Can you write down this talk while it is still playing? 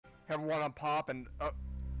have one on pop, and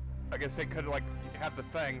I guess they could like have the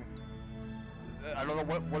thing. I don't know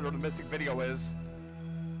what the missing video is.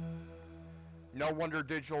 No wonder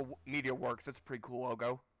digital media works. That's a pretty cool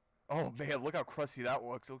logo. Oh man, look how crusty that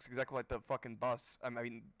looks. It looks exactly like the fucking bus. I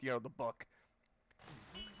mean, you know, the book.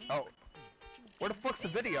 Oh, where the fuck's the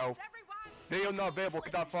video? Video not available.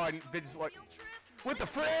 Cannot find videos like with the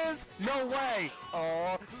frizz. No way.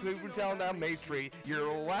 Aw, swooping down Main Street. You're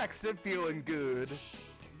relaxing, feeling good.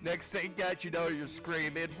 Next thing that you know, you're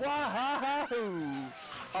screaming wahoo!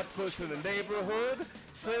 Up close in the neighborhood,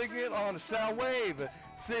 singing on a sound wave,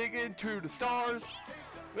 singing to the stars.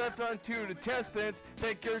 Left onto the testants,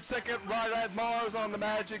 take your second ride at Mars on the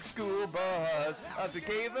magic school bus. Up the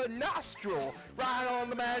cave a nostril, ride on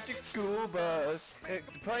the magic school bus. And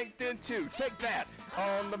the plankton too, take that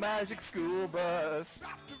on the magic school bus.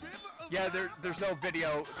 Yeah, there's no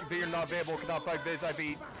video. Video not available, cannot find vids. I'd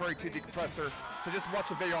be referring to the compressor. So just watch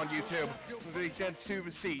the video on YouTube. Then to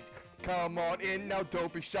the seat. Come on in now,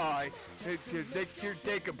 don't be shy. Make your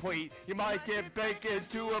day complete. You might get baked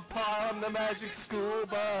into a pie on the magic school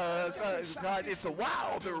bus. God, it's a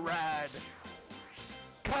wild ride.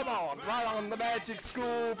 Come on, ride on the magic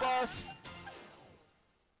school bus.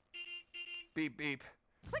 Beep beep.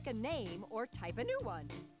 Click a name or type a new one.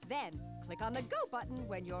 Then, click on the Go button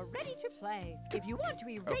when you're ready to play. If you want to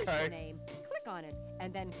erase the name, click on it,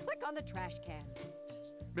 and then click on the trash can.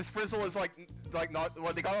 Miss Frizzle is like not,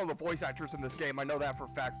 well, they got all the voice actors in this game, I know that for a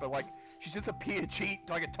fact, but like, she's just a PNG,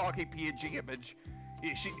 like a talking PNG image.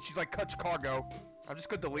 She's like Kutch Cargo. I'm just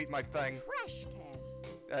gonna delete my thing. Trash can.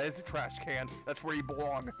 That is a trash can. That's where you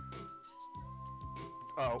belong.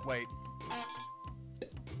 Oh, wait.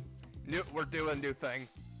 We're doing a new thing.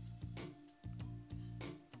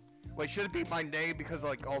 Wait, should it be my name because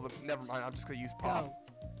like all the, never mind, I'm just gonna use pop.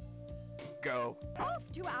 Go. Off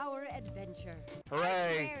to our adventure.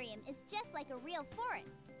 Hooray! The aquarium is just like a real forest,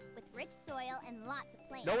 with rich soil and lots of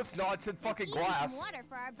plants. No, it's not. It's in fucking glass. Water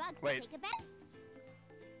for our bugs Wait. to take a bath.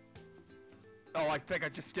 Oh, I think I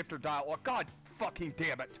just skipped her dialogue. God fucking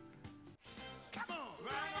damn it! Come on,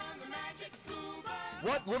 ride on the magic school bus.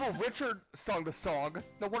 What? Little Richard sung the song.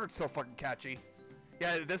 No wonder it's so fucking catchy.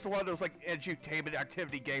 Yeah, this is one of those like edutainment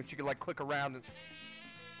activity games you can like click around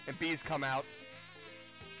and bees come out.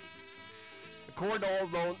 According to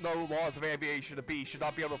all no laws of aviation, a bee should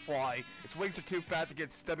not be able to fly. Its wings are too fat to get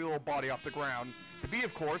its stubby little body off the ground. The bee,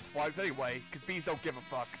 of course, flies anyway, because bees don't give a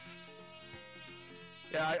fuck.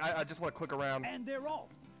 Yeah, I just want to click around. And they're off.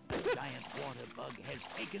 The giant water bug has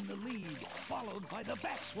taken the lead, followed by the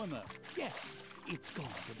back swimmer. Yes, it's going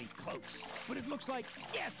to be close. But it looks like,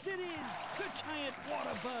 yes, it is! The giant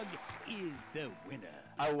water bug is the winner.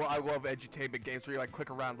 I love edutainment games where you like click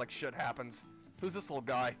around like shit happens. Who's this little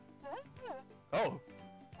guy? Oh,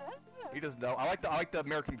 he doesn't know. I like the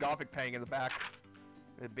American Gothic painting in the back.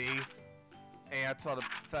 The bee, ants on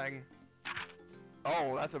a thing.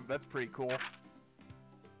 Oh, that's pretty cool.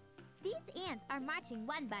 These ants are marching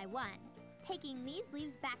one by one, taking these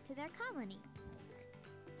leaves back to their colony.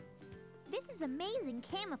 This is amazing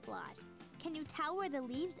camouflage. Can you tell where the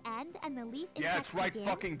leaves end and the leaf Yeah, it's right begins?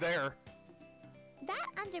 fucking there. That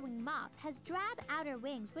underwing moth has drab outer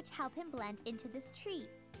wings which help him blend into this tree.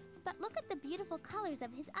 But look at the beautiful colors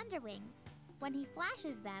of his underwings. When he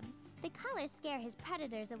flashes them, the colors scare his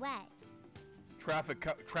predators away. Traffic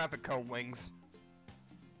cone wings.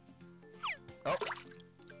 Oh.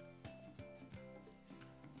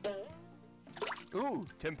 Ooh,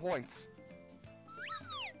 10 points.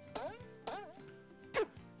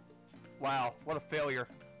 Wow, what a failure.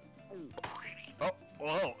 Oh,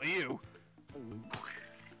 whoa, ew.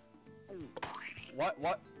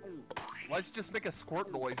 What? Let's just make a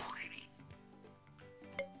squirt noise.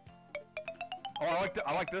 Oh,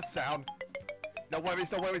 I like this sound. No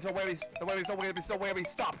whammies, no whammies, no whammies, no whammies, no whammies, no whammies,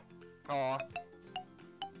 stop! Aw.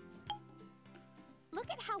 Look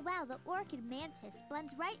at how well the orchid mantis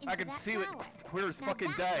blends right into that I can see it clear as now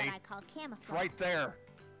fucking that's day. what I call camouflage. It's right there.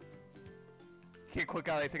 Can't click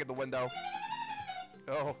on anything in the window.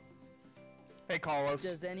 Oh. Hey, Carlos.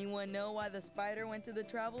 Does anyone know why the spider went to the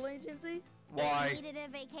travel agency? Why? It needed a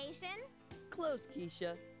vacation? Close,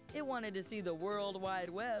 Keisha. It wanted to see the World Wide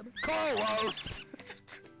Web. Carlos!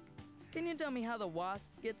 Can you tell me how the wasp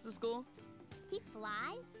gets to school? He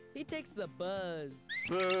flies? He takes the buzz.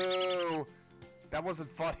 Boo! That wasn't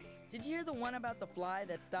funny. Did you hear the one about the fly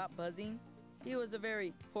that stopped buzzing? He was a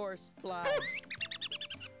very hoarse fly.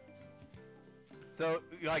 So,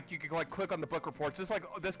 like, you can like click on the book reports.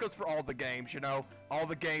 This goes for all the games, you know, all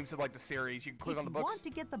the games in like the series. You can click on the books. If you want to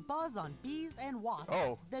get the buzz on bees and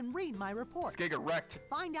wasps, then read my report. It's gonna get wrecked.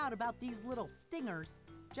 Find out about these little stingers.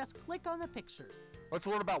 Just click on the pictures. Let's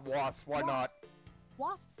learn about wasps. Why not?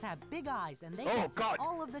 Wasps have big eyes and they Oh, can see God.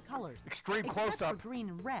 all of the colors. Extreme except close-up. for green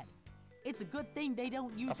and red. It's a good thing they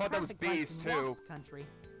don't use I thought that was traffic lights bees, in too. wasp country.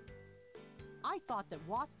 I thought that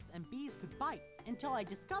wasps and bees could bite until I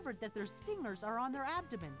discovered that their stingers are on their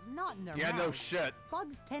abdomens, not in their Yeah, mouths. no shit.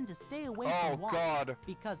 Bugs tend to stay away Oh, from wasps God.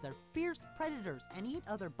 because they're fierce predators and eat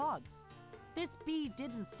other bugs. This bee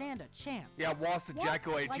didn't stand a chance. Yeah, wasps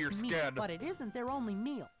ejaculate Wasps to your like meat, skin. but it isn't their only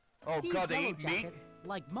meal. Oh, These God, they yellow eat meat? jackets,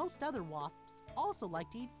 like most other wasps, also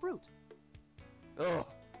like to eat fruit. Ugh.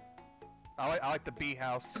 I like the bee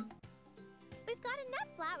house. We've got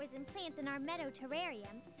enough flowers and plants in our meadow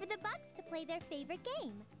terrarium for the bugs to play their favorite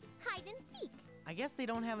game, hide and seek. I guess they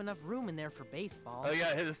don't have enough room in there for baseball. Oh,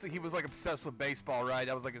 yeah, he was, like, obsessed with baseball, right?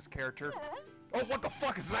 That was, like, his character. Oh, what the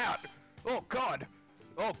fuck is that? Oh, God.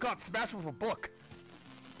 Oh, God, smash him with a book.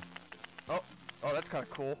 Oh, that's kind of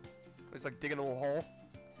cool. He's, like, digging a little hole.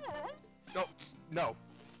 Oh, no.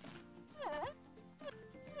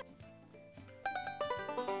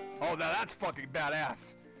 Oh, now that's fucking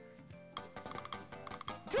badass.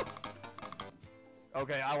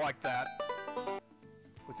 Okay, I like that.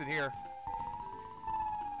 What's in here?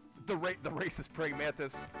 The racist praying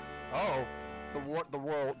mantis. Oh, the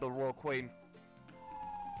royal queen.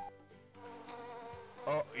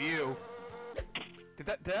 Oh, you. Did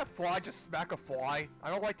that fly just smack a fly? I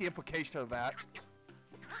don't like the implication of that.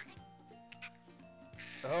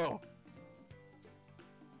 Oh.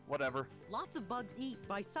 Whatever. Lots of bugs eat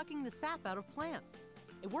by sucking the sap out of plants.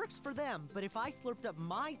 It works for them, but if I slurped up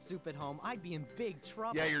my soup at home, I'd be in big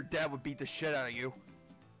trouble. Yeah, your dad would beat the shit out of you.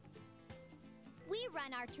 We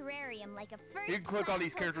run our terrarium like a first. You can click on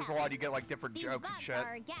these characters a lot, you get like different These jokes and bugs shit. are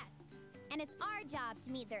our guests, and it's our job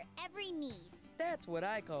to meet their every need. That's what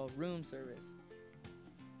I call room service.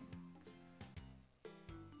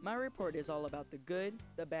 My report is all about the good,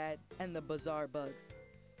 the bad, and the bizarre bugs.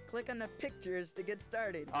 Click on the pictures to get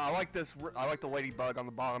started. I like this. I like the ladybug on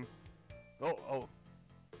the bottom. Oh.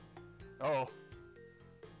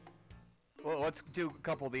 Well, let's do a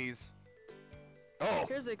couple of these. Oh.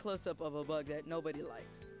 Here's a close-up of a bug that nobody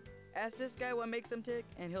likes. Ask this guy what makes him tick,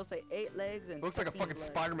 and he'll say 8 legs and Looks like a 15 fucking legs.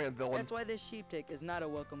 Spider-Man villain. That's why this sheep tick is not a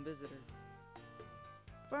welcome visitor.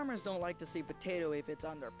 Farmers don't like to see potato aphids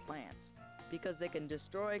on their plants because they can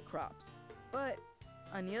destroy crops. But,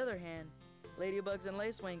 on the other hand, ladybugs and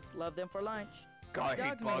lacewings love them for lunch. God, I hate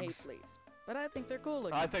Dogs may hate bugs. fleas, but I think they're cool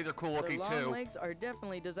looking. I think they're cool looking Their long too. legs are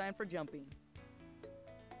definitely designed for jumping.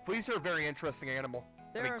 Fleas are a very interesting animal.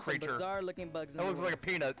 There are creature. some bizarre looking bugs in That the looks like a world.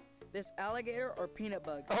 peanut. This alligator or peanut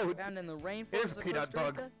bug Oh, found in the it is rainforest a of peanut Costa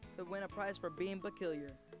bug. Rica could win a prize for being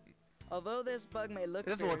peculiar. Although this bug may look It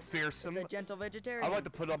doesn't look fierce, fearsome. it's a gentle vegetarian. I like to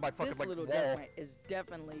put it on my fucking This like little wall. death mite is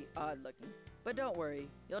definitely odd looking. But don't worry,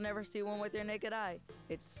 you'll never see one with your naked eye.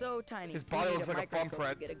 It's so tiny. His you body need looks like a microscope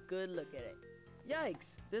thumbprint. to get a good look at it.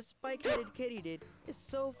 Yikes! This spike-headed kitty is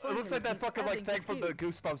so funny. It looks like that fucking like thing from the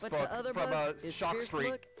Goosebumps but book the other from bug, his Shock fierce Street.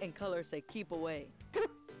 look and color say keep away.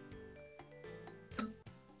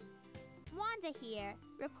 Wanda here,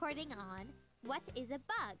 reporting on What is a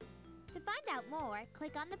Bug? To find out more,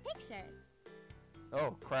 click on the pictures.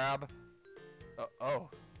 Oh, crab. Oh.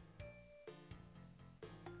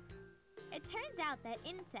 It turns out that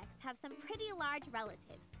insects have some pretty large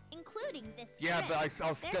relatives, including this Yeah, shrimp. but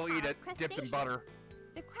I'll still They're eat it called dipped in crustaceans. butter.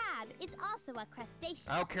 The crab is also a crustacean.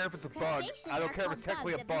 I don't care if it's a bug. Crustaceans I don't are care if it's called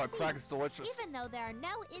technically a bugs of bug. the Crack sea, is delicious. Even though there are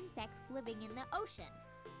no insects living in the ocean.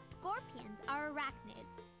 Scorpions are arachnids.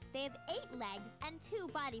 They have 8 legs and 2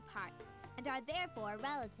 body parts, and are therefore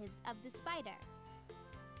relatives of the spider.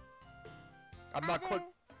 I'm not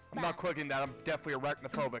clicking that. I'm definitely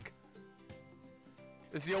arachnophobic.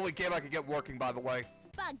 This is the only game I can get working, by the way.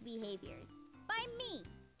 Bug Behaviors by me,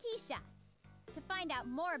 Keisha. To find out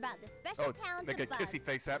more about the special talents make a of bugs, kissy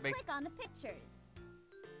face at me. click on the pictures.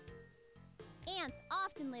 Ants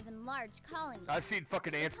often live in large colonies. I've seen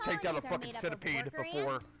fucking ants The take down a colonies are fucking made up of centipede worker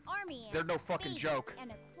before. ants, army ants, They're no fucking babies, joke.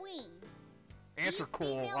 and a queen. Ants are These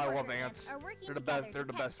cool. female I love worker ants. are working They're the best. together They're to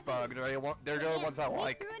the catch best bug. food. They're the only ones I ants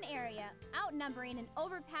like. live through an area, outnumbering and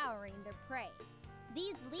overpowering their prey.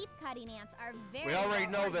 These leaf-cutting ants are very We already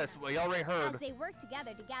know this. well-organized, We already heard. as they work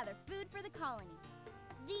together to gather food for the colony.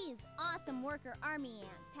 These awesome worker army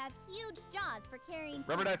ants have huge jaws for carrying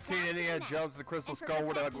Remember food that scene in fast and Indiana fast, Jones, the Crystal and for Skull,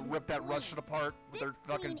 where they like, protecting rip the that queen. Russian apart with This their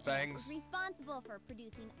fucking queen ant fangs? is responsible for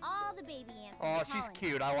producing all the baby ants in Oh, the she's colony.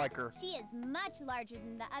 cute. I like her. She is much larger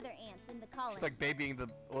than the other ants in the colony. She's like babying the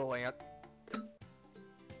little ant.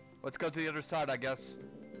 Let's go to the other side, I guess.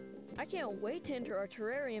 I can't wait to enter our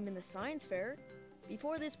terrarium in the science fair.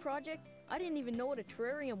 Before this project, I didn't even know what a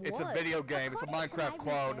terrarium was. It's a video game. It's a According to Minecraft my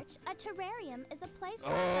clone. research, a terrarium is a place for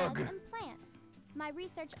Ugh. bugs and plants. My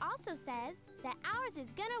research also says that ours is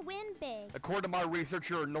gonna win big. According to my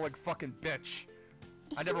research, you're an annoying fucking bitch.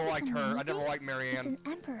 Isn't I never this liked her. I never amazing? liked Marianne. It's an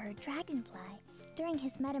emperor dragonfly during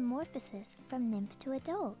his metamorphosis from nymph to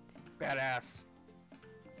adult. Badass.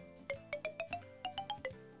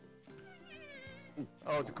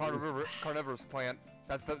 Oh, it's a carnivorous plant.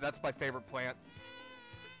 That's my favorite plant.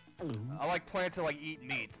 I like plants that like eat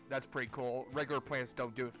meat. That's pretty cool. Regular plants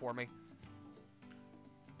don't do it for me.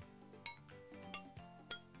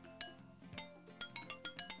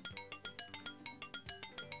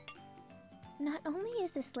 Not only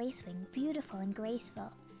is this lacewing beautiful and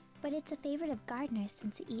graceful, but it's a favorite of gardeners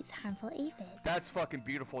since it eats harmful aphids. That's fucking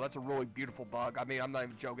beautiful. That's a really beautiful bug. I mean, I'm not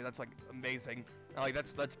even joking. That's like amazing. Like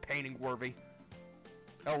that's painting worthy.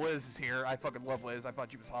 Oh, Liz is here. I fucking love Liz. I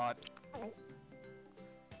thought she was hot.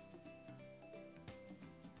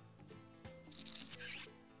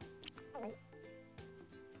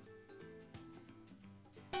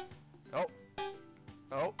 Oh.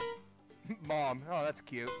 Oh. Mom. Oh, that's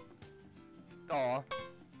cute. Aw.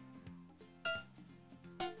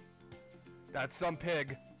 That's some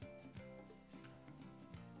pig.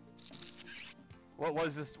 What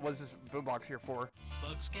was this boombox here for?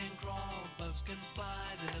 Bugs can crawl, bugs can fly,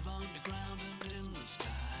 they live underground and in the sky.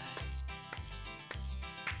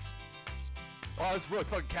 Oh, that's really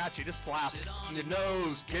fucking catchy. This slaps. In your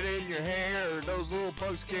nose, get in your hair. Those little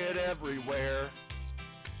bugs get everywhere.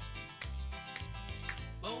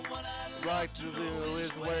 But what I Right to do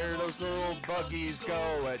is where those little buggies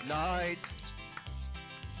go at night.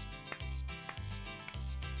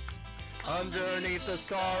 Underneath the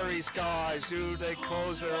starry skies, do they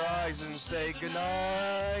close their eyes and say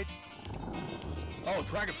goodnight? Oh,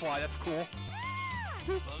 dragonfly, that's cool.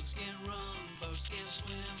 bugs can run, bugs can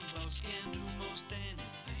swim, bugs can do most anything.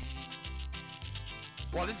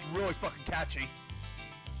 Wow, this is really fucking catchy.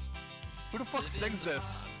 Who the fuck sings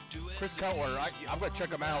this? Chris Cutler. I'm gonna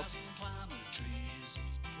check him out.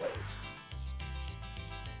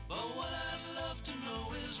 But what I'd love to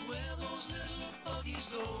know is where those little buggies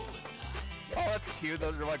go at night. Oh, that's cute.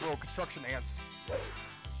 They're like little construction ants.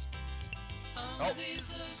 Oh.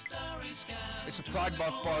 It's a pride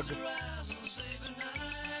buff bug.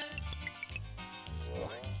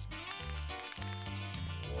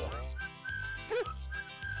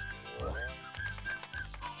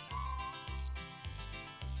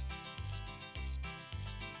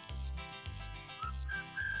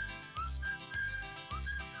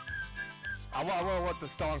 I want to let the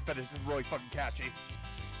song finish. This is really fucking catchy.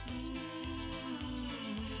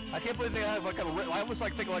 I can't believe they had like I was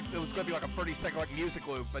like thinking like it was gonna be like a 30-second like music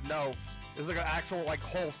loop, but no, it was like an actual like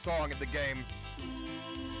whole song in the game.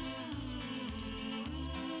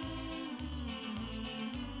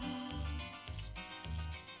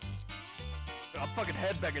 I'm fucking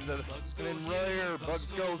headbanging to this. And then there,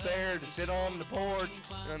 bugs go there to sit on the porch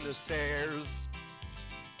and the stairs.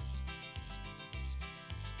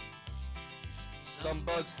 Some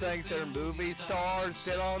bugs think they're movie stars,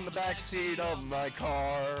 sit on the back seat of my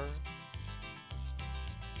car.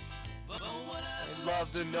 I'd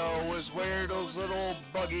love to know is where those little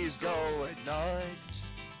buggies go at night.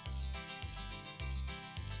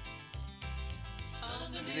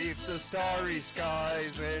 Beneath the starry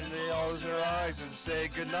skies, when they close their eyes and say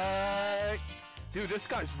goodnight. Dude, this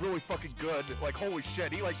guy's really fucking good. Like, holy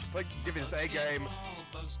shit, he likes giving his A game.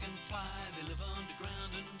 Bugs can fly, they live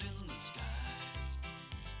underground and in the sky.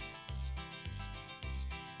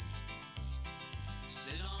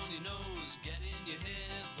 Sit on your nose, get in your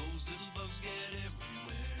head, those little bugs get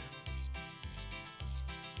everywhere.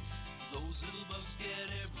 Those little bugs get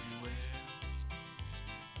everywhere.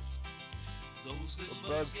 Those little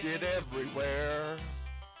Bugs get everywhere.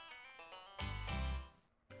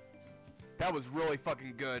 That was really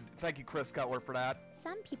fucking good. Thank you, Chris Cutler, for that.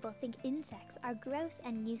 Some people think insects are gross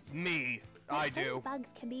and useless. Me. but I some do. bugs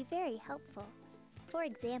can be very helpful. For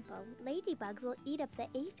example, ladybugs will eat up the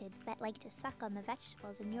aphids that like to suck on the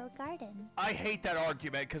vegetables in your garden. I hate that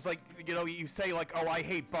argument because, like, you know, you say, like, oh, I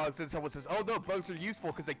hate bugs, and someone says, oh, no, bugs are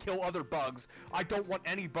useful because they kill other bugs. I don't want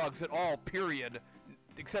any bugs at all, period.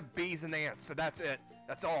 Except bees and ants, so that's it.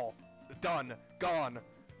 That's all. Done. Gone.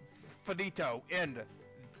 Finito. End.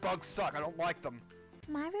 Bugs suck. I don't like them.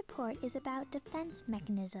 My report is about defense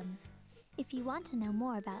mechanisms. If you want to know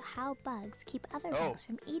more about how bugs keep other bugs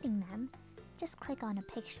from eating them, just click on a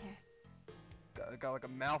picture. Got like a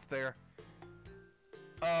mouth there.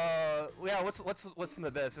 Yeah, let's listen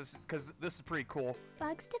to this, because this is pretty cool.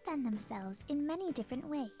 Bugs defend themselves in many different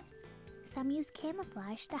ways. Some use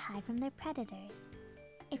camouflage to hide from their predators.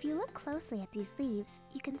 If you look closely at these leaves,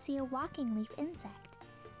 you can see a walking leaf insect.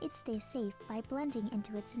 It stays safe by blending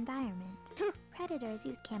into its environment. Predators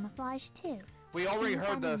use camouflage too. We already And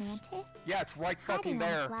heard the this. mantis, Yeah, it's right fucking hiding on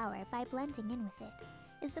a there. flower by blending in with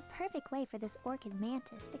it is the perfect way for this orchid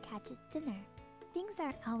mantis to catch its dinner. Things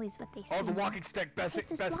aren't always what they seem. Oh, the walking stick, best Take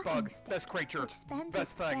this best walking bug, stick, best creature, which spends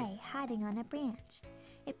best its thing. prey hiding on a branch.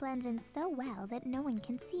 It blends in so well that no one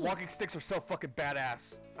can see Walking it. sticks are so fucking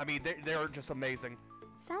badass. I mean, they're just amazing.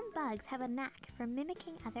 Some bugs have a knack for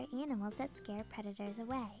mimicking other animals that scare predators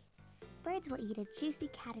away. Birds will eat a juicy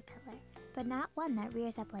caterpillar, but not one that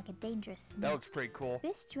rears up like a dangerous snake. That looks pretty cool.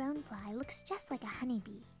 This dronefly looks just like a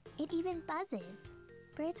honeybee. It even buzzes.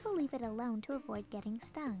 Birds will leave it alone to avoid getting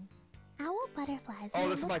stung. Owl butterflies. Oh, may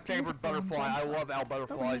this is my look favorite beautiful and butterfly. I gentle, love owl but when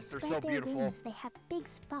butterflies. they They're spread so their beautiful. wings, they have big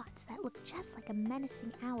spots that look just like a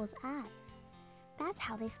menacing owl's eyes. That's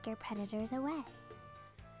how they scare predators away.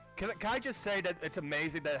 Can I just say that it's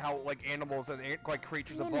amazing that how like animals and like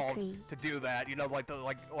creatures evolved Mimicry. to do that? You know, like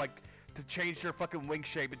to change their fucking wing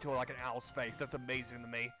shape into like an owl's face. That's amazing to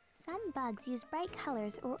me. Some bugs use bright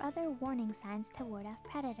colors or other warning signs to ward off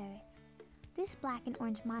predators. This black and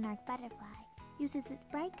orange monarch butterfly uses its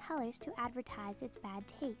bright colors to advertise its bad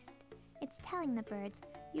taste. It's telling the birds,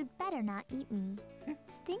 "You'd better not eat me."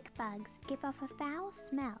 Stink bugs give off a foul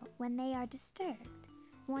smell when they are disturbed,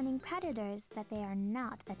 warning predators that they are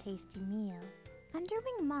not a tasty meal.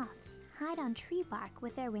 Underwing moths hide on tree bark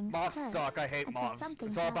with their wings Moths closed suck. I hate until moths. something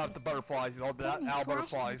It's all about bothers the them. butterflies, you know, the Then they owl flash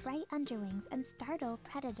butterflies. their bright underwings and startle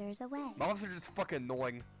predators away. Moths are just fucking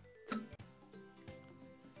annoying.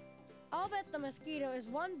 I'll bet the mosquito is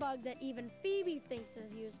one bug that even Phoebe thinks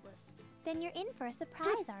is useless. Then you're in for a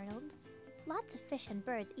surprise, Arnold. Lots of fish and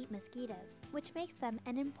birds eat mosquitoes, which makes them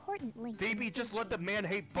an important link. in Phoebe, the just food let the chain. man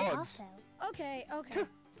hate And bugs. Also, Okay.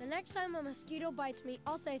 The next time a mosquito bites me,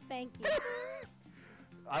 I'll say thank you.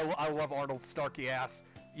 I love Arnold's Starky ass.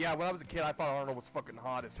 Yeah, when I was a kid, I thought Arnold was fucking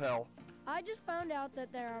hot as hell. I just found out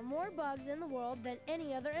that there are more bugs in the world than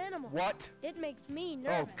any other animal. What? It makes me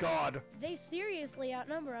nervous. Oh God, They seriously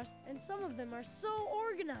outnumber us, and some of them are so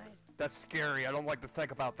organized. that's scary. I don't like to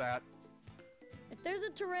think about that. If there's a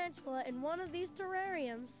tarantula in one of these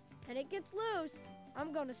terrariums, and it gets loose,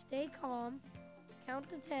 I'm gonna stay calm, count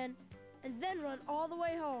to 10, and then run all the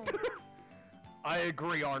way home. I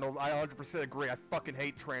agree, Arnold. I 100% agree. I fucking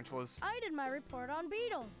hate tarantulas. I did my report on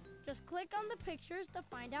beetles. Just click on the pictures to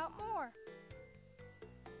find out more.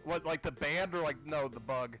 What, like the band or like, no, the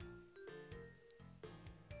bug?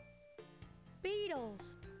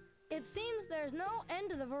 Beetles. It seems there's no end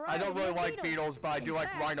to the variety I don't really of like beetles, but I In do like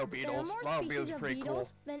fact, rhino there are beetles. more Rhino species beetles are of pretty beetles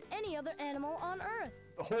cool. than any other animal on Earth.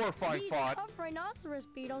 Horrifying These thought. tough rhinoceros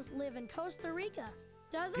beetles live in Costa Rica.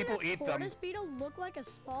 Doesn't People a eat them. tortoise beetle look like a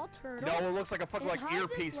small turtle? No, it looks like a fucking It like hides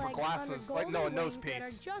its earpiece for legs glasses. under Like, no, a golden nose wings that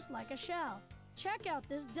piece. are just like a shell. Check out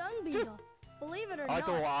this dung beetle. Believe it or I like not,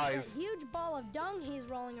 the little eyes. that huge ball of dung he's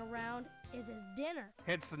rolling around is his dinner.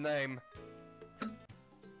 Hence the name.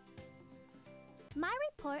 my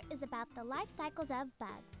report is about the life cycles of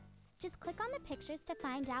bugs. Just click on the pictures to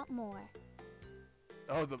find out more.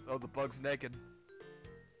 Oh, the bug's naked.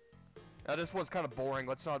 Now this one's kind of boring.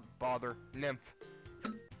 Let's not bother. Nymph.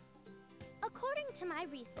 According to my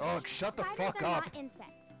research, Oh, shut the spiders fuck are up. not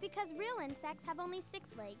insects, because real insects have only 6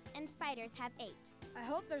 legs and spiders have 8. I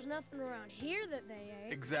hope there's nothing around here that they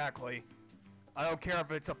ate. Exactly. I don't care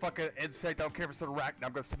if it's a fucking insect. I don't care if it's an arachnid.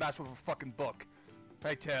 I'm gonna smash it with a fucking book.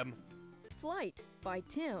 Hey, Tim. Flight by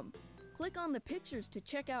Tim. Click on the pictures to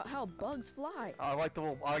check out how bugs fly. I like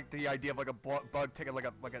the idea of like a bug taking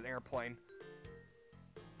like an airplane.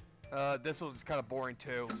 This one's kind of boring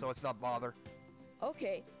too, so let's not bother.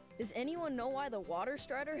 Okay, does anyone know why the water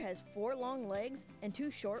strider has 4 long legs and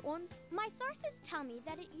 2 short ones? My sources tell me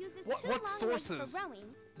that it uses What 2 long legs sources? for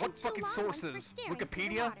rowing What and 2 fucking long ones for sources? steering through the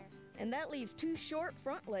Wikipedia? water. And that leaves 2 short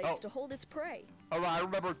front legs Oh. to hold its prey. Oh, I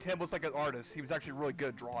remember Tim was like an artist. He was actually really good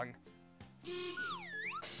at drawing.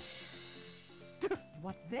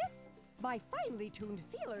 What's this? My finely tuned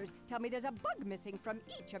feelers tell me there's a bug missing from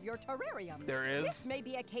each of your terrariums. There is? This may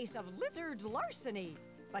be a case of lizard larceny.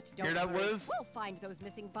 But don't Hear that, worry, Liz? we'll find those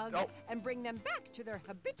missing bugs Oh. and bring them back to their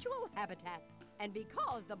habitual habitats. And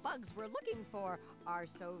because the bugs we're looking for are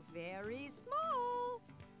so very small.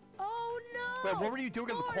 Oh no! Wait, what were you doing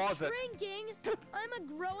in the More closet? Shrinking! I'm a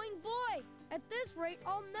growing boy. At this rate,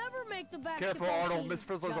 I'll never make the basketball Careful, Arnold. team. Miss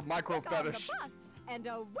Frizzler's a Just micro click on the fetish. bus, and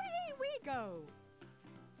away we go.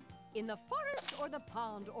 In the forest or the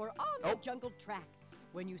pond or on Oh. the jungle track,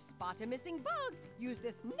 when you spot a missing bug, use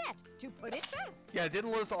this net to put it back. Yeah,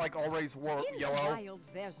 didn't Liz like always wore In the yellow? wilds,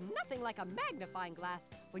 there's nothing like a magnifying glass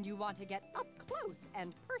when you want to get up close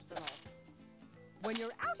and personal. When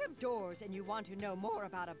you're out of doors and you want to know more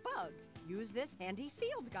about a bug, use this handy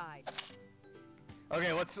field guide.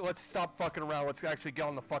 Okay, let's stop fucking around. Let's actually get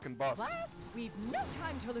on the fucking bus. Class, we've no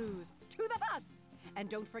time to lose. To the bus! And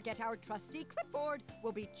don't forget our trusty clipboard.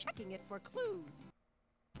 We'll be checking it for clues.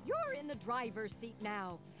 You're in the driver's seat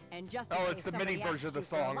now. And just in it's case the mini somebody version of the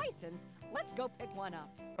asks you for a song. license, let's go pick one up.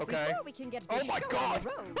 Okay. Before we can get Oh this my show God. on the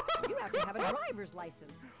road, you have to have a driver's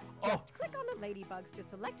license. Just click on the ladybugs to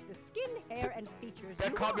select the skin, hair, and features That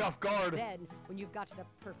you caught me want. off guard. Then, when you've got the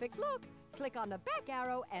perfect look, click on the back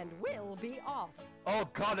arrow and we'll be off. Oh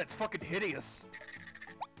god, that's fucking hideous.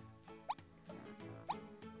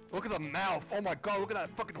 Look at the mouth. Oh my god, look at that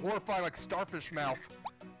fucking horrifying like starfish mouth.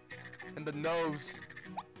 And the nose.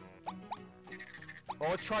 Well,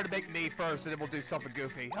 let's try to make me first and then we'll do something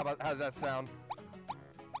goofy. How's that sound?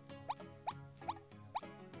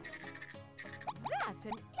 That's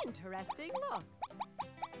an interesting look.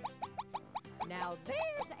 Now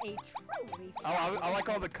there's a truly I like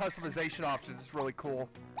all the customization options. It's really cool.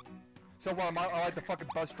 So what, I like the fucking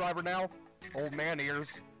bus driver now? Old man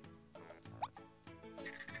ears.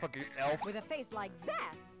 Fucking elf. With a face like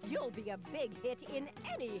that, you'll be a big hit in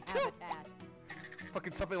any habitat.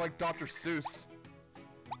 Fucking something like Dr. Seuss.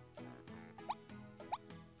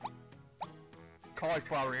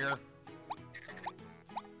 Cauliflower ear.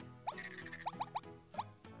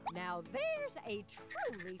 Now there's a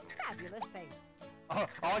truly fabulous face. I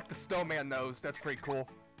like the snowman nose. That's pretty cool.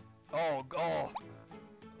 Oh,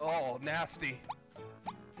 nasty.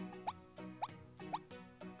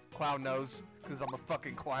 Clown nose, because I'm a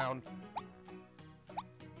fucking clown.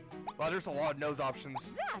 Wow, there's a lot of nose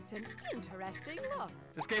options. That's an interesting look.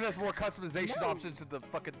 This game has more customization options than the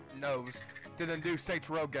fucking nose than the new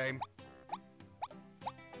Saints Row game.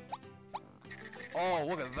 Oh,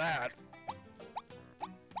 look at that.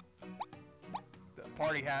 The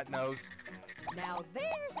party hat nose. Now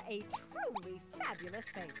there's a truly fabulous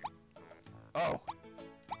face. Oh.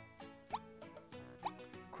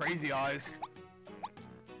 Crazy eyes.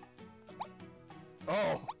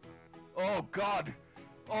 Oh. Oh, God.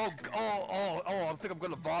 Oh, I think I'm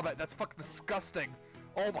gonna vomit. That's fucking disgusting.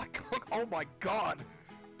 Oh my god. Oh my god.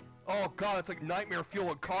 Oh god, it's like nightmare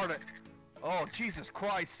fuel incarnate. Oh, Jesus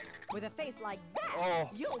Christ. With a face like that,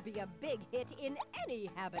 you'll be a big hit in any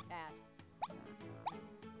habitat.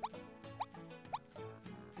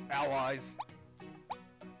 Allies.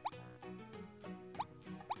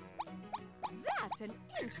 That's an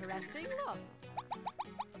interesting look.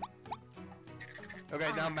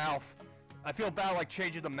 Okay, now mouth. I feel bad like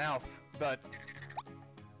changing the mouth, but...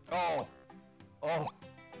 Oh.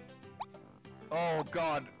 Oh,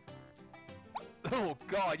 God. Oh,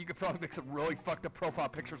 God, you could probably make some really fucked up profile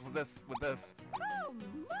pictures with this. Oh,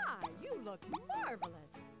 my, you look marvelous.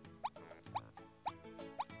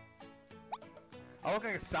 I look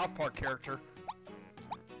like a South Park character.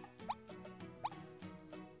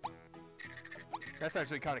 That's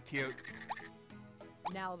actually kind of cute.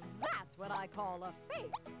 Now that's what I call a face.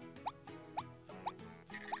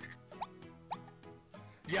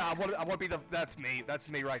 Yeah, I want to be the. That's me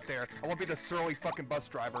right there. I want to be the surly fucking bus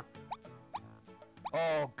driver.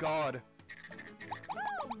 Oh God.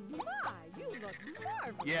 Oh my, you look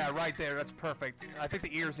marvelous. Yeah, right there. That's perfect. I think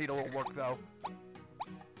the ears need a little work though.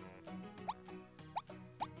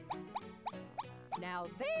 Now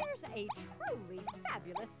there's a truly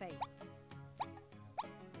fabulous face.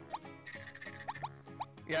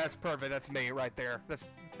 Yeah, that's perfect. That's me right there. That's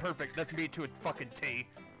perfect. That's me to a fucking T.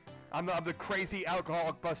 I'm the crazy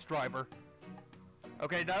alcoholic bus driver.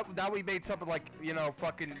 Okay, now we made something like, you know,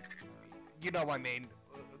 fucking, you know what I mean,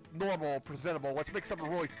 normal, presentable. Let's make something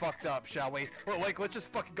really fucked up, shall we? Well, like, let's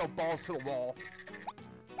just fucking go balls to the wall.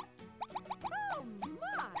 Oh my,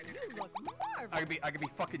 you look marvelous. I could be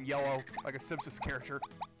fucking yellow, like a Simpsons character.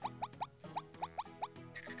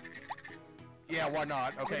 Yeah, why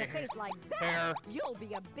not? Okay. With a face like that, hair. You'll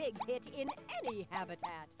be a big hit in any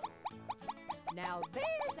habitat. Now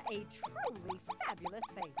there's a truly fabulous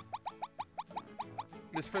face.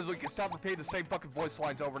 Miss Frizzle, you can stop repeating the same fucking voice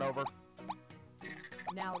lines over and over.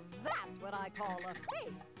 Now that's what I call a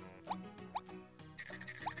face.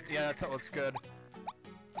 Yeah, that's how it looks good.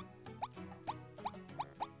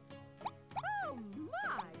 Oh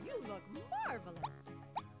my, you look marvelous.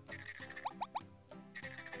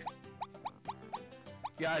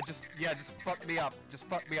 Yeah, just fuck me up. Just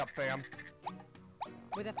fuck me up, fam.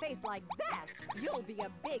 With a face like that, you'll be a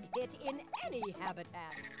big hit in any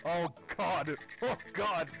habitat. Oh God. Oh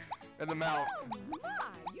God. In the mouth. Oh my,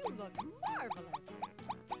 you look marvelous.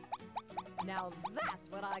 Now that's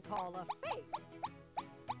what I call a face.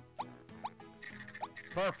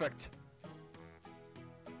 Perfect.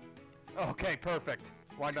 Okay, perfect.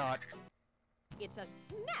 Why not? it's a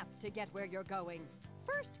snap to get where you're going.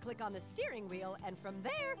 First, click on the steering wheel, and from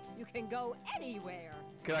there, you can go anywhere.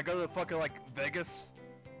 Can I go to fucking, like, Vegas?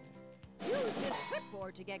 Use this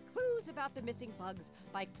clipboard to get clues about the missing bugs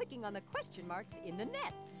by clicking on the question marks in the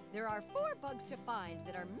net. There are 4 bugs to find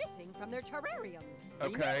that are missing from their terrariums.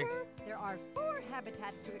 Okay. Remember, there are 4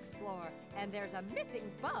 habitats to explore, and there's a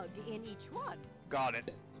missing bug in each one. Got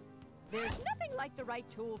it. There's nothing like the right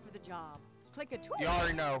tool for the job. Click a tool. You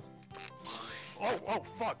already know. Oh,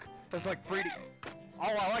 fuck. That's like 3D.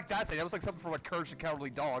 Oh, I like that thing. That was like something from a Courage the Cowardly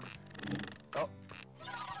Dog.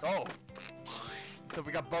 Oh. So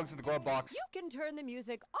we got bugs in the glove box. You can turn the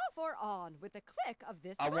music off or on with a click of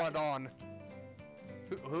this I button. want on.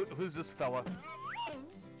 Who's this fella?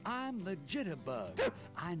 I'm the Jitterbug.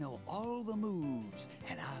 I know all the moves,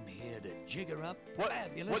 and I'm here to jigger up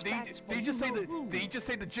fabulous facts for did you just say the you. did you just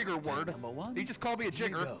say the jigger word? Number 1, Did you just call me a here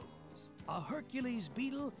jigger? goes. A Hercules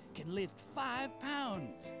beetle can lift 5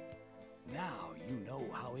 pounds. Now you know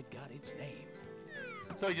how it got its name.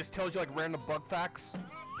 So he just tells you like random bug facts?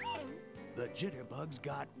 The Jitterbug's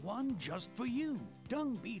got one just for you.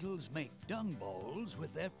 Dung beetles make dung balls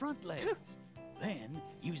with their front legs. Then,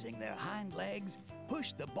 using their hind legs,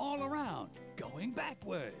 push the ball around, going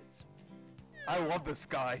backwards. I love this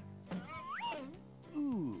guy.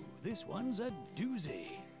 Ooh, this one's a doozy.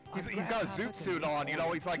 He's got a zoot suit on, you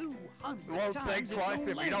know, he's like, won't think twice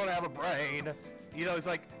if you don't have a brain. You know, he's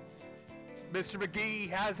like, Mr. McGee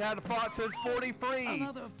has had fought since 43.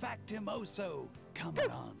 Another factimoso coming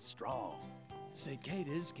on strong.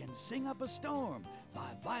 Cicadas can sing up a storm by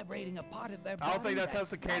vibrating a part of their body. I don't think that's how like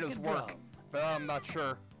cicadas a work, drum. but I'm not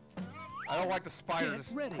sure. I don't like the spider Get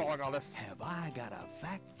just ready. crawling on us. Have I got a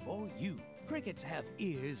fact for you? Crickets have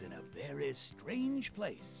ears in a very strange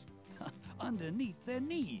place, underneath their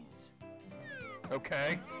knees.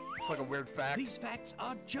 Okay, it's like a weird fact. These facts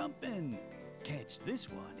are jumping. Catch this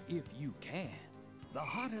one if you can. The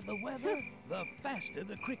hotter the weather, the faster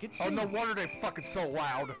the cricket Oh, sings. no wonder they're fucking so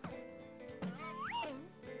loud.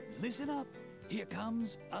 Listen up. Here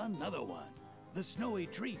comes another one. The snowy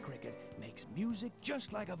tree cricket makes music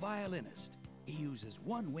just like a violinist. He uses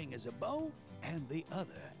one wing as a bow and the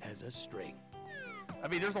other as a string. I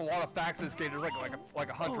mean, there's a lot of facts in this game. There's like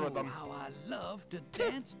 100 of them. How I love to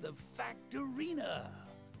dance the factorina.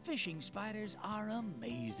 Fishing spiders are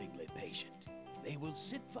amazingly patient. They will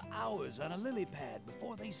sit for hours on a lily pad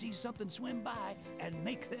before they see something swim by and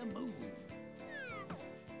make their move.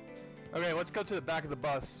 Okay, let's go to the back of the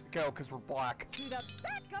bus. Go, because we're black. To the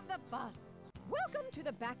back of the bus. Welcome to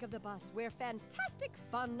the back of the bus, where fantastic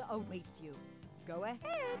fun awaits you. Go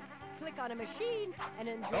ahead, click on a machine, and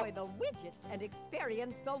enjoy the widgets and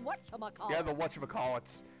experience the whatchamacallit. Yeah, the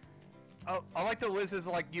whatchamacallits. Oh, I like that Liz is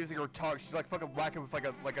like using her tongue. She's like fucking whacking with like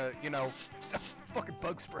a you know, fucking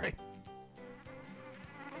bug spray.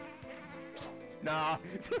 Nah,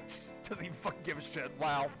 doesn't even fucking give a shit.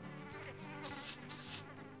 Wow.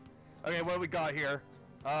 Okay, what do we got here?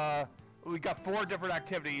 We got 4 different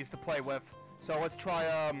activities to play with. So let's try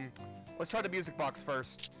the music box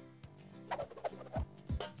first.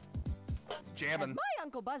 Jamming. As my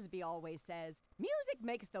Uncle Busby always says, music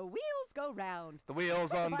makes the wheels go round. The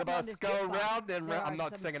wheels on the bus go round and round. I'm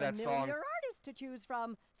not singing that song. There are artists to choose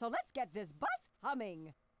from, so let's get this bus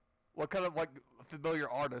humming. What kind of like familiar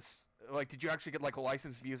artists? Like, did you actually get like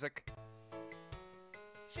licensed music?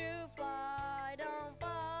 Shoo fly, don't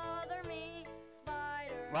bother me,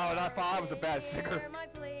 spider. Wow, and I thought I was a bad singer.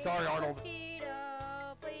 Sorry, Arnold.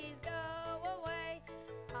 Mosquito, please go away.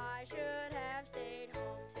 I should have stayed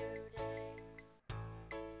home today.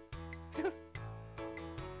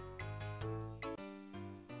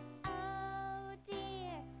 Oh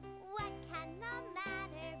dear, what can the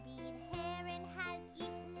matter be? The heron has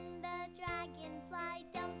eaten the dragonfly,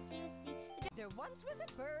 don't you see? There once was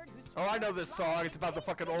a bird who Oh, I know this song. It's about the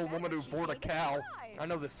fucking old woman who vored a cow. I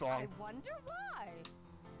know this song. I wonder why.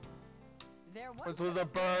 There This was a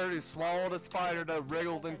bird who swallowed a spider that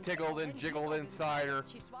wriggled and tickled and jiggled inside her.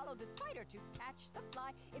 She swallowed the spider to catch the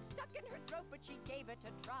fly. It stuck in her throat, but she gave it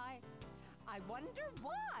a try. I wonder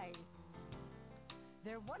why.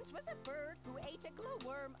 There once was a bird who ate a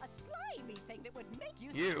glowworm, a slimy thing that would make you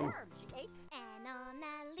squirm. She ate. And on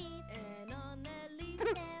that leaf,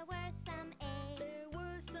 there were some eggs. There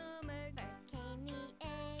were some eggs. First came the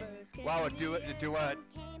eggs. First came Wow, the do it, eggs. do it.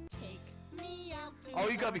 Came Take me out to Oh,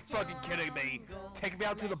 you gotta the be fucking kidding me. Take me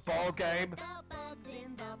out to the ball game. The bugs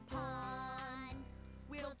in the pond.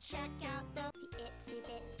 We'll check out the itsy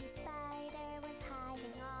bitsy spider was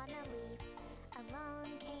hiding on a leaf. Along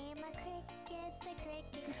came a cricket, the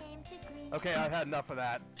cricket came to grief. Okay, I've had enough of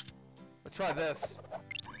that. Let's try this.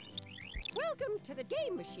 Welcome to the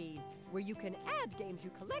game machine, where you can add games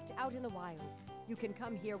you collect out in the wild. You can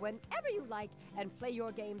come here whenever you like and play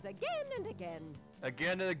your games again and again.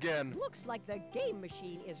 Again and again. Looks like the game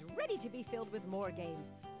machine is ready to be filled with more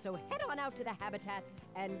games. So head on out to the habitats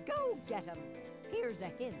and go get 'em. Here's a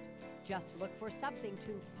hint. Just look for something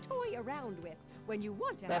to toy around with when you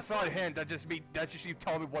want to That's have not a fun. hint. That's just you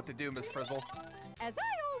telling me what to do, Miss Frizzle. As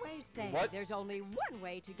I always say, What? there's only one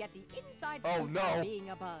way to get the inside Oh, scoop no. of being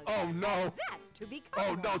a bug. Oh, no. That's to become Oh,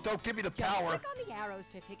 one. no, don't give me the Just power. click on the arrows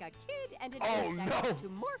to pick a kid and an Oh, insect no. to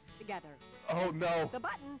morph together. Oh, no. The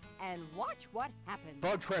button and watch what happens.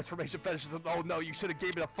 Bug transformation fetishism. Oh, no, you should have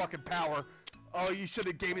gave me the fucking power. Oh, you should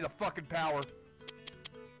have gave me the fucking power.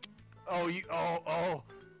 Oh, oh.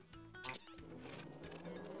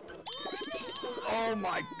 Oh,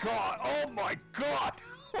 my God. Oh, my God.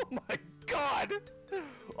 Oh, my God.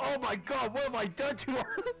 Oh, my God. What have I done to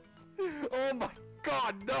her? Oh, my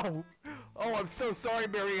God, no. Oh, I'm so sorry,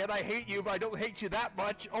 Marianne. I hate you, but I don't hate you that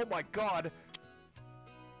much. Oh, my God.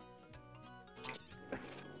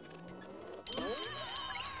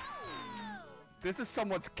 This is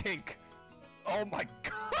someone's kink. Oh, my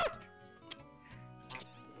God.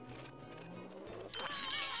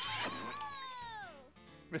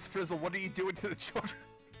 Miss Frizzle, what are you doing to the children?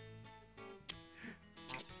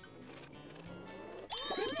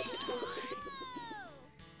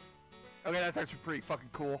 Okay, that's actually pretty fucking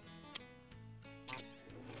cool.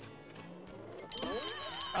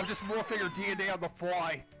 I'm just morphing her DNA on the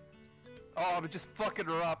fly. Oh, I'm just fucking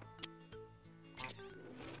her up.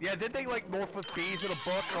 Yeah, did they like morph with bees in a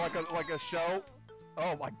book or like a show?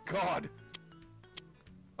 Oh my God.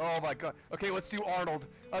 Oh my God. Okay, let's do Arnold.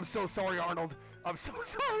 I'm so sorry, Arnold. I'm so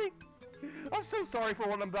sorry. I'm so sorry for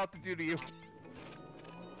what I'm about to do to you.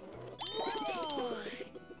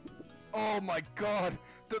 Oh my God.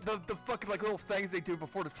 The fucking like little things they do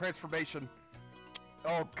before the transformation.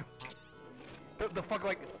 Oh God. The fucking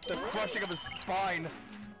like the crushing of his spine.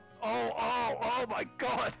 Oh my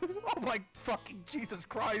God. Oh my fucking Jesus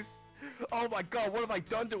Christ. Oh my God, what have I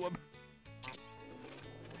done to him?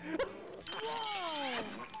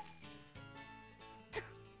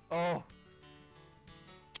 Oh.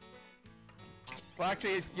 Well,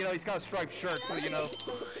 actually, it's, you know, he's got a striped shirt, so you know.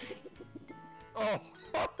 Oh.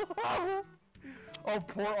 Oh,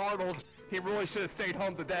 poor Arnold. He really should have stayed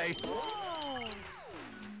home today.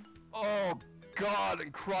 Oh, God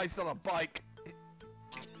and Christ on a bike.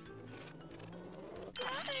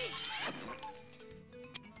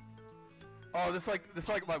 Oh, this is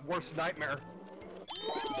like my worst nightmare.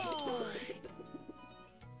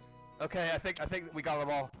 Okay, I think we got them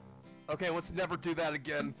all. Okay, let's never do that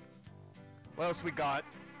again. What else we got?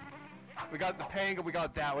 We got the painting and we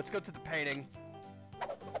got that. Let's go to the painting.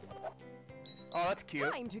 Oh, that's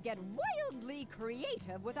cute. Time to get wildly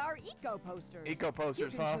creative with our eco posters. Eco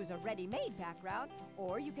posters, you can huh? choose a ready-made background,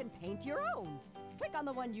 or you can paint your own. Click on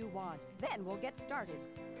the one you want, then we'll get started.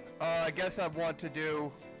 I guess I want to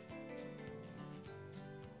do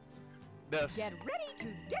this. Get ready to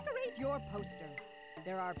decorate your poster.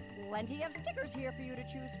 There are plenty of stickers here for you to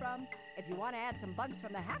choose from. If you want to add some bugs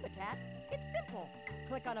from the habitat, it's simple.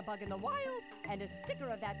 Click on a bug in the wild, and a sticker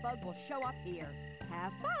of that bug will show up here.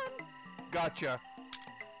 Have fun! Gotcha.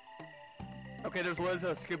 Okay, there's Liz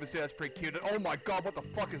Scuba Suit. That's pretty cute. Oh my God, what the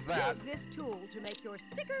fuck is that? Use this tool to make your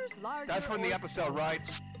stickers larger. That's from the or episode, smaller. right?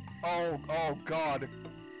 Oh God.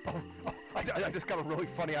 Oh, I just got a really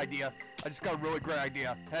funny idea. I just got a really great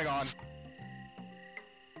idea. Hang on.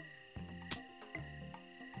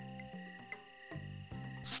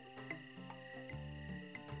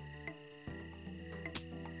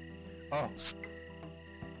 Oh.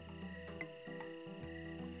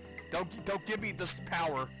 Don't give me this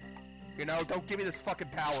power. You know, don't give me this fucking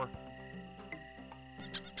power.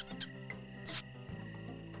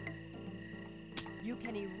 You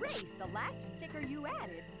can erase the last sticker you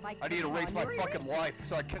added by I need to clicking erase on my your fucking eraser. life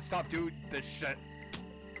so I can stop doing this shit.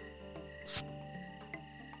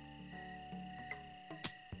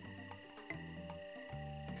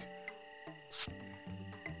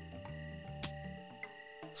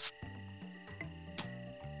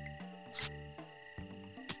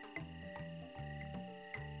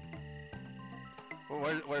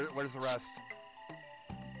 Where's the rest?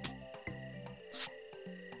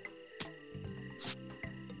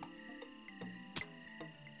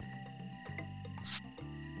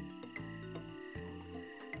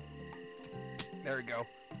 There we go.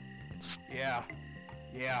 Yeah.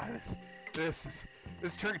 This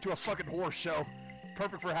is turning into a fucking horror show. It's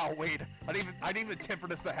perfect for Halloween. I didn't even intend for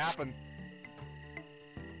this to happen.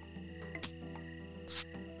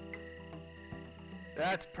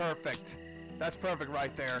 That's perfect. That's perfect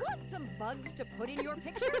right there. Want some bugs to put in your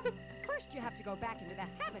picture? First, you have to go back into the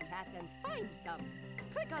habitat and find some.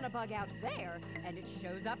 Click on a bug out there, and it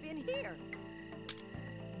shows up in here.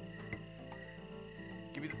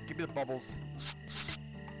 Give me the bubbles.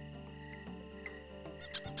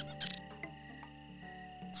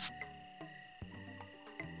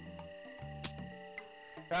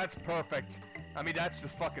 That's perfect. I mean, that's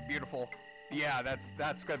just fucking beautiful. Yeah,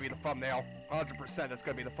 that's gonna be the thumbnail. 100%. That's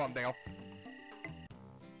gonna be the thumbnail.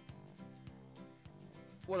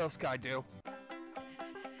 What else can I do?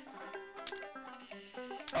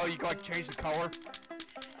 Oh, you can like change the color.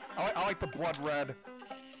 I like the blood red.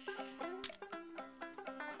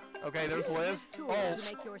 Okay, there's Liz. Oh,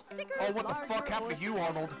 what the fuck happened to you,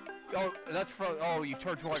 Arnold? Oh, that's from. Oh, you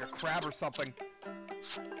turned to like a crab or something.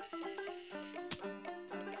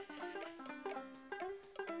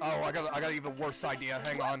 Oh, I got an even worse idea.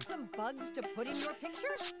 Hang on. Some bugs to put in your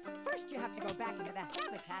picture? First, you have to go back into the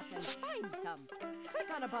habitat and find some. Click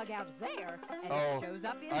on a bug out there, and it shows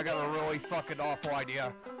up in I got a really fucking awful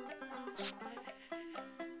idea.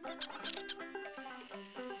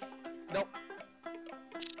 Nope.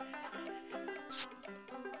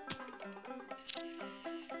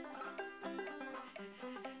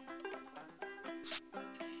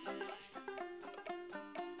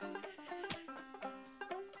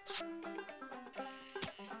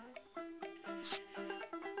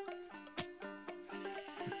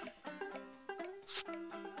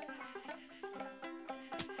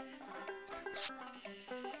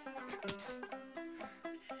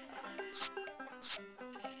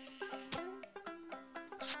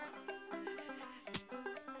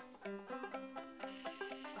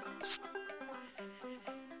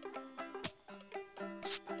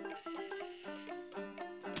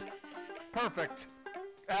 Perfect.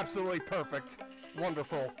 Absolutely perfect.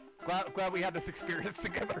 Wonderful. Glad we had this experience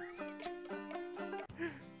together.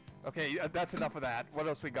 Okay, that's enough of that. What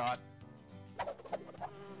else we got?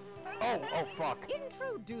 Oh, fuck.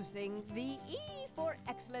 Introducing the E for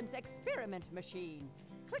Excellence Experiment Machine.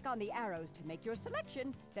 Click on the arrows to make your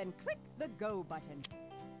selection, then click the Go button.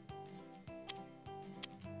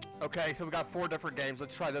 Okay, so we got 4 different games.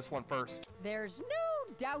 Let's try this one first. There's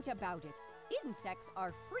no doubt about it. Insects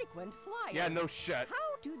are frequent flyers. Yeah, no shit.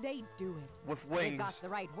 How do they do it? With wings. They've got the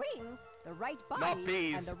right wings, the right body, Not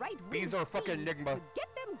bees. and the right bees are a fucking enigma. to get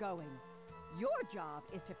them going. Your job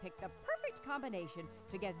is to pick the perfect combination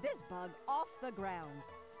to get this bug off the ground.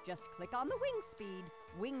 Just click on the wing speed,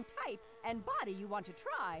 wing type, and body you want to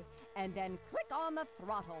try, and then click on the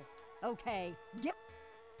throttle. Okay, get...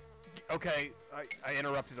 Okay, I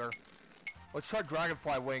interrupted her. Let's try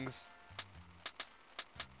dragonfly wings.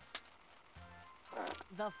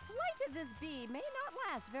 The flight of this bee may not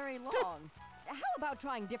last very long. How about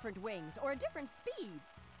trying different wings or a different speed?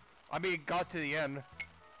 I mean, got to the end.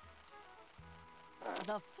 The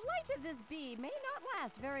flight of this bee may not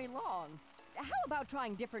last very long. How about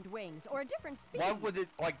trying different wings or a different speed? Why would it,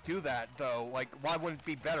 like, do that, though? Like, why wouldn't it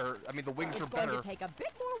be better? I mean, the wings are better. It's going to take a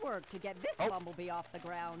bit more work to get this bumblebee off the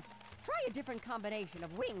ground. Try a different combination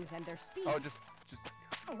of wings and their speed. Oh, just...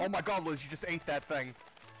 Oh my god, Liz, you just ate that thing.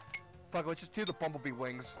 Fuck, let's just do the bumblebee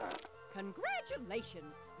wings.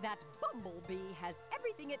 Congratulations! That bumblebee has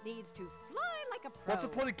everything it needs to fly like a pro. What's the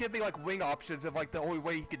point of giving me, like, wing options if, like, the only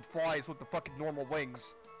way he can fly is with the fucking normal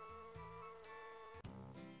wings?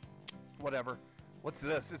 Whatever. What's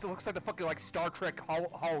this? It looks like the fucking, like, Star Trek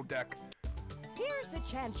holodeck. Here's the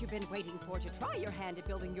chance you've been waiting for to try your hand at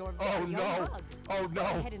building your very Oh own no! bug. Oh no!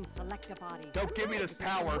 Go ahead and select a body. Don't give me this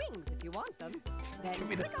power. Wings if you want them. Then Give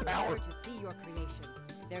me this click on the power. arrow to see your creation.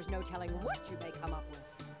 There's no telling what you may come up with.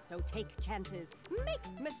 So take chances, make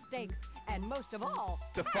mistakes, and most of all,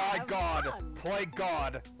 Defy have God! fun. Play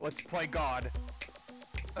God! Let's play God.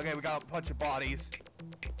 Okay, we got a bunch of bodies.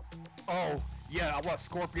 Oh, yeah, I want a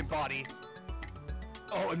scorpion body.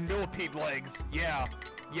 Oh, and millipede legs. Yeah.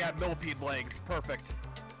 Yeah, millipede legs. Perfect.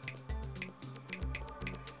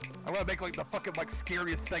 I'm gonna make, like, the fucking, like,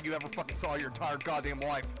 scariest thing you ever fucking saw in your entire goddamn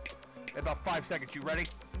life. In about 5 seconds. You ready?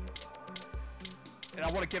 And I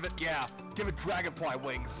want to give it, give it dragonfly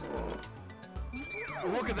wings.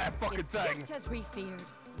 Look at that fucking thing. Just as we feared.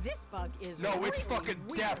 This bug is No, it's really fucking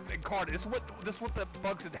weird. death incarnate. This is what the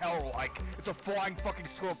bugs in hell are like. It's a flying fucking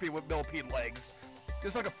scorpion with millipede legs.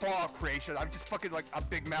 It's like a Fallout creation. I'm just fucking like a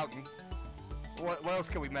big mountain. What else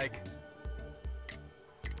can we make?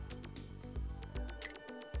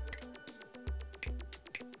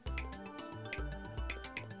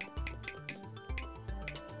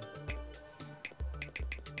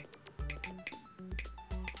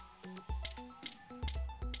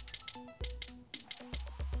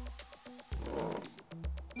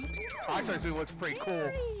 actually looks pretty cool.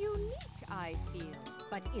 Very unique, I feel.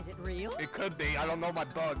 But is it real? It could be. I don't know my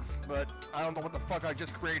bugs, but I don't know what the fuck I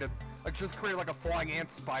just created. I just created like a flying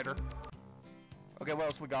ant spider. Okay, what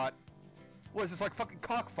else we got? What is this, like fucking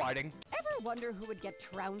cockfighting? Ever wonder who would get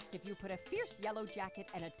trounced if you put a fierce yellow jacket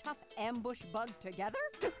and a tough ambush bug together?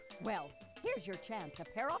 Well, here's your chance to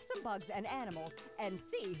pair off some bugs and animals and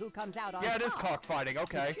see who comes out on top. Yeah, it is cockfighting,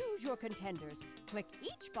 okay. To choose your contenders. Click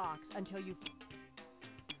each box until you...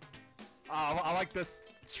 I like this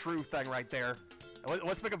shrew thing right there.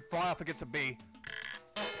 Let's make him fly off against a bee.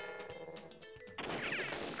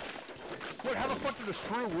 Wait, how the fuck did the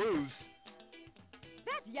shrew lose?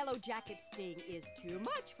 That yellow jacket sting is too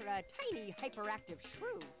much for a tiny hyperactive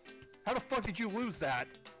shrew. How the fuck did you lose that?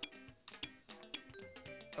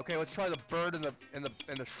 Okay, let's try the bird and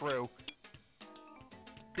the shrew.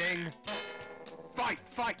 Ding. Fight,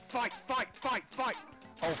 fight, fight, fight, fight, fight.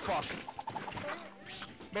 Oh fuck.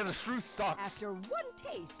 Man, the shrew sucks. After one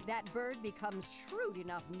taste, that bird becomes shrewd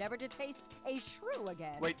enough never to taste a shrew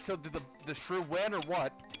again. Wait, so did the shrew win or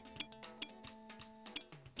what?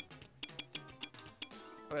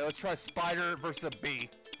 Okay, let's try spider versus a bee.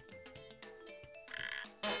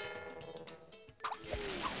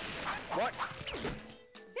 What?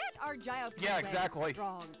 That Argyle Yeah, exactly. is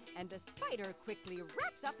strong, and the spider quickly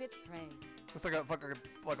wraps up its prey. Looks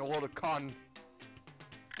like a load of con.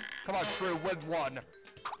 Come on, shrew, win one.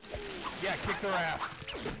 Yeah, kick their ass.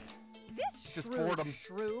 This Just forward 'em.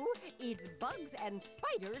 shrew eats bugs and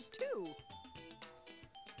spiders too.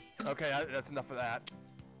 Okay, that's enough of that.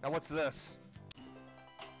 Now what's this?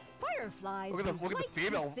 Fireflies. Look at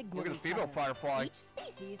the female firefly. Each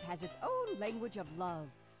species has its own language of love,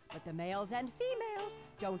 but the males and females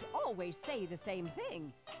don't always say the same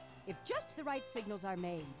thing. If just the right signals are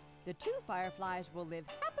made, the two fireflies will live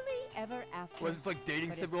happily ever after. Was this like dating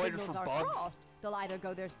But if simulators signals for are bugs? crossed, they'll either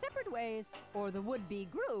go their separate ways, or the would-be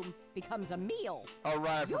groom becomes a meal. Oh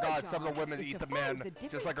right, I Your forgot. Some of the job women is eat to the men, find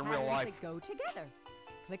just like in real different life. patterns that go together.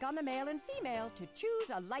 Click on the male and female to choose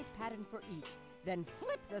a light pattern for each. Then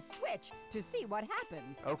flip the switch to see what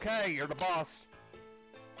happens. Okay, you're the boss.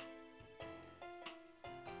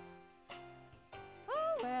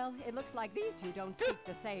 Oh, well, it looks like these two don't speak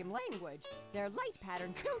the same language. Their light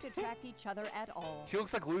patterns don't attract each other at all. She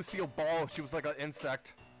looks like Lucille Ball if she was like an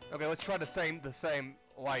insect. Okay, let's try the same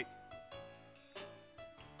light.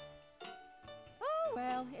 Oh,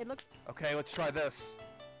 well, it looks... Okay, let's try this.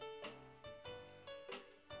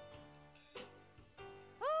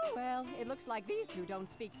 Oh, well, it looks like these two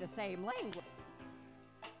don't speak the same language.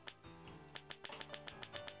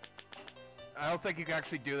 I don't think you can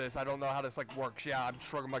actually do this. I don't know how this like works. Yeah, I'm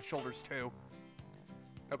shrugging my shoulders too.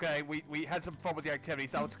 Okay, we had some fun with the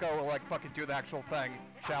activities. Now let's go like fucking do the actual thing,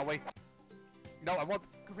 shall we? No, I want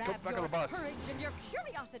go Grab back your on the bus. courage and your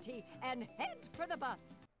curiosity and head for the bus.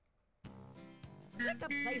 Click a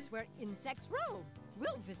place where insects roam.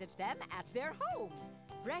 We'll visit them at their home.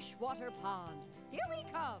 Freshwater Pond. Here we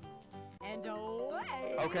come. And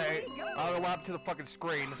away Okay, we go. I'll lap to the fucking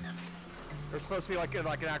screen. There's supposed to be like an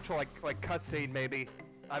actual like cutscene maybe.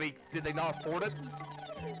 I mean, did they not afford it?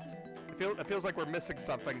 It feels like we're missing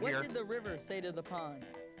something What here. did the river say to the pond?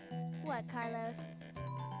 What, Carlos?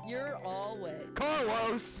 You're all wet.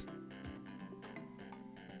 Carlos!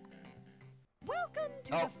 Welcome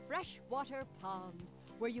to Oh. the Freshwater Pond,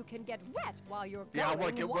 where you can get wet while you're Yeah, I going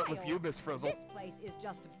want to get wet with wild. you, Miss Frizzle. This place is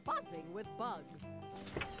just buzzing with bugs.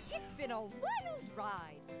 It's been a wild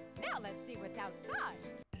ride. Now let's see what's outside.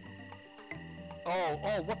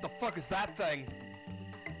 Oh, what the fuck is that thing?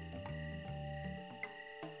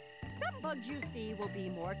 Some bugs you see will be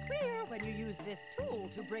more clear when you use this tool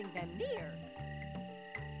to bring them near.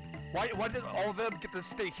 Why did all of them get to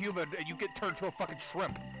stay human and you get turned to a fucking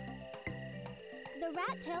shrimp? The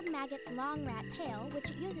rat-tailed maggot's long rat tail, which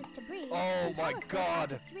it uses to breathe, Oh can my tell if they're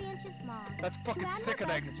God. up to 3 inches long. That's fucking to add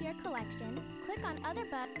sickening. More bugs to your collection, click on other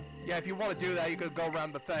bugs. Yeah, if you want to do that, you could go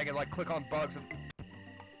around the thing and like click on bugs and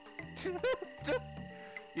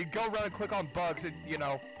you go around and click on bugs and you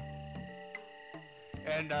know.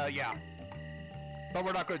 And yeah. But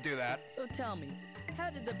we're not going to do that. So tell me, how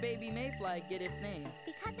did the baby mayfly get its name?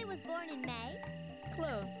 Because it was born in May.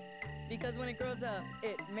 Close. Because when it grows up,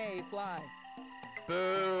 it may fly.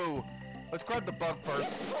 Boo! Let's grab the bug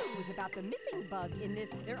first. Get clues about the missing bug in this.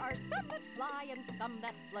 There are some that fly and some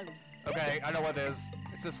that float. Okay, I know what it is.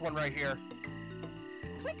 It's this one right here.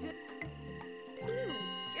 Click the... Ooh,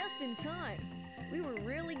 just in time. We were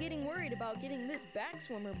really getting worried about getting this back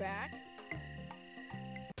swimmer back.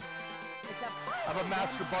 It's a I'm a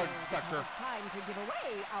master bug inspector. Time to give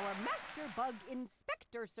away our Master Bug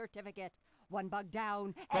Inspector certificate. One bug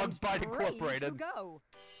down Bug and Bite free Incorporated. to go.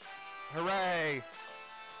 Hooray!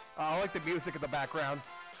 I like the music in the background.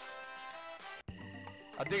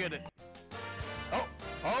 I'm digging it. Oh!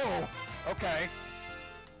 Oh! Okay.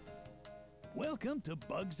 Welcome to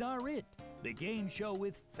Bugs Are It, the game show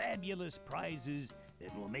with fabulous prizes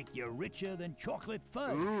that will make you richer than chocolate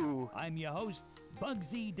fudge. Ooh. I'm your host,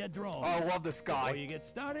 Bugsy Dadrone. Oh, I love this guy. Before you get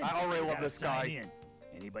started, I already you love gotta this guy. sign in.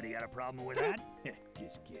 Anybody got a problem with that?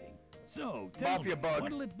 Just kidding. So, tell Mafia me, Bug.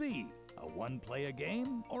 what'll it be? A one-player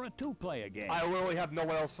game or a two-player game? I literally have no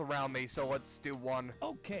one else around me, so let's do one.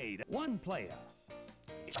 Okay, one player.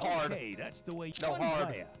 Hard. Okay, that's the way. No, one hard.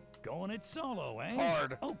 player. Going it solo, eh?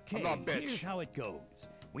 Hard. Okay, I'm not a bitch. here's how it goes.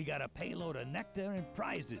 We got a payload of nectar and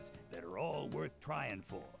prizes that are all worth trying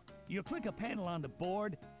for. You click a panel on the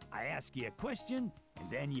board, I ask you a question,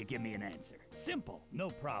 and then you give me an answer. Simple, no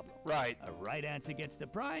problem. Right. A right answer gets the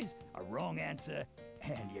prize, a wrong answer,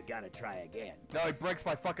 and you gotta try again. No, he breaks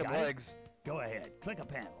my fucking Got it? legs. Go ahead, click a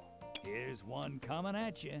panel. Here's one coming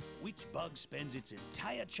at you. Which bug spends its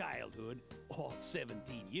entire childhood, all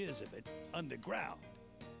 17 years of it, underground?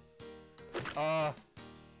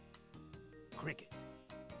 Cricket.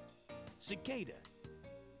 Cicada.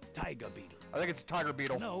 Tiger beetle. I think it's a tiger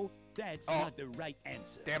beetle. No, that's not the right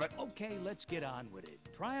answer. Damn it. Okay, let's get on with it.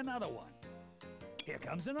 Try another one. Here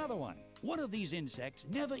comes another one. One of these insects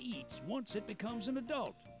never eats once it becomes an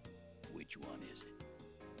adult. Which one is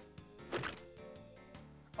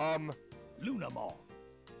it? Luna moth.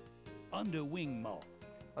 Underwing moth.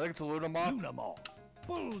 I think it's a Luna moth. Luna moth.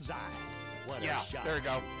 Bullseye. What a shot. There you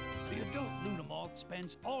go. The adult Luna moth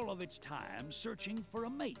spends all of its time searching for a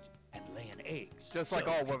mate and laying eggs. Just like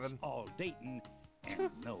So all it's women. all dating and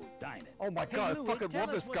no dining. Oh my Hey, god, I Louis, fucking tell love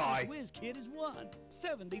us this what guy. Whiz Kid has won.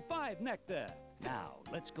 75 nectar. Now,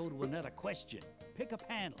 let's go to another question. Pick a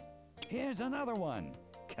panel. Here's another one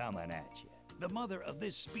coming at you. The mother of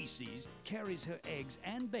this species carries her eggs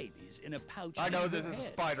and babies in a pouch. I know in this her is a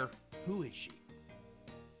head. spider. Who is she?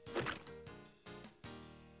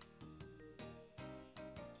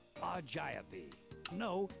 Argiope.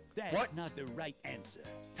 No, that's What? not the right answer.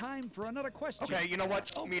 Time for another question. Okay, you know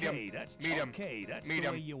what? Okay, Medium. That's Medium. Okay, that's Medium.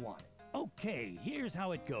 the way you want it. Okay, here's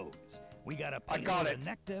how it goes. We got a I got payload of it.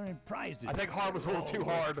 nectar and prizes. I think hard was a little all too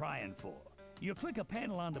worth hard. Trying for. You click a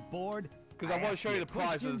panel on the board. 'Cause I wanna ask show you a the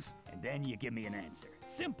prizes. question, and then you give me an answer.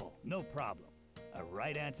 Simple, no problem. A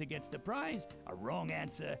right answer gets the prize, a wrong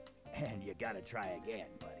answer, and you gotta try again,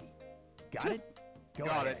 buddy. Got it? Go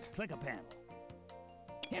Got ahead, it. click a panel.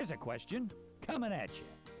 Here's a question coming at you.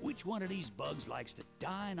 Which one of these bugs likes to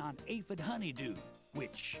dine on aphid honeydew?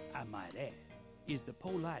 Which, I might add, is the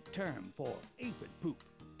polite term for aphid poop.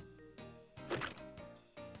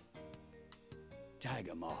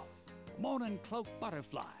 Tiger moth. Morning cloak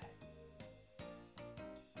butterfly.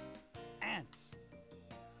 Ants.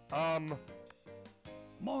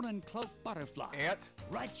 Morning cloak butterfly. Ant?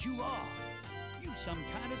 Right you are. You some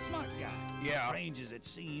kind of smart guy. Yeah. Strange as it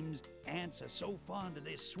seems, ants are so fond of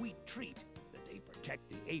this sweet treat that they protect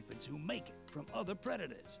the aphids who make it from other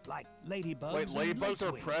predators, like ladybugs. Wait, and ladybugs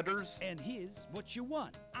are lacewings. predators? And here's what you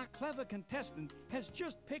want. Our clever contestant has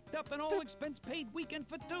just picked up an all-expense-paid weekend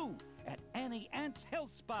for two at Annie Ant's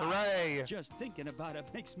Health Spa. Hooray! Just thinking about it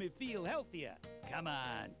makes me feel healthier. Come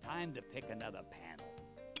on, time to pick another panel.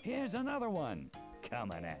 Here's another one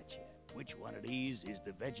coming at you. Which one of these is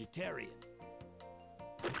the vegetarian?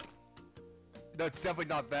 No, it's definitely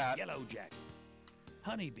not that. Yellow jacket.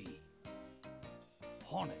 Honeybee.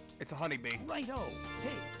 Hornet. It's a honeybee. Righto.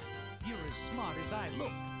 Hey, you're as smart as I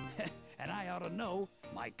look. And I ought to know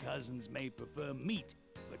my cousins may prefer meat,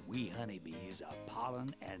 but we honeybees are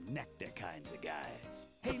pollen and nectar kinds of guys.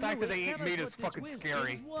 The Hey, fact that Louis, they eat tell us meat what is this fucking whiz kid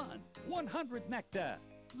scary. has won. 100 nectar.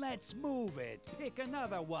 Let's move it. Pick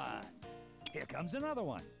another one. Here comes another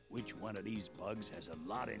one. Which one of these bugs has a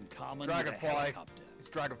lot in common with a Dragonfly. helicopter? It's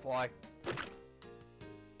dragonfly.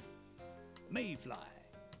 Mayfly.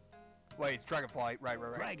 Wait, it's dragonfly. Right.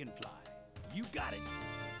 Dragonfly. You got it.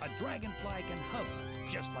 A dragonfly can hover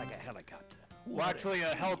just like a helicopter. Well, What actually, a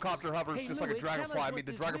tease. helicopter hovers Hey, just like a Louis, tell us dragonfly. I what mean,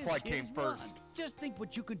 the this dragonfly whiz came kid's won. first. Just think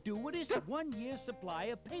what you could do with this 1 year's supply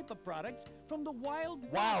of paper products from the Wild Wow,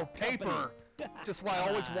 Wild paper! Company. Just what I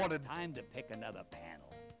always Come on, wanted. Time to pick another panel.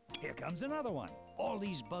 Here comes another one. All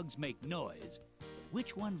these bugs make noise. But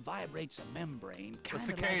which one vibrates a membrane? The kinda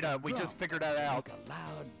cicada. Like a We just drum, figured that out. Make a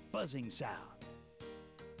loud buzzing sound.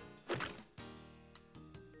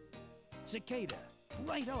 Cicada.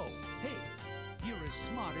 Righto. Hey, you're as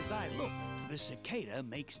smart as I look. The cicada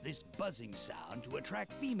makes this buzzing sound to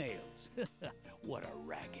attract females. What a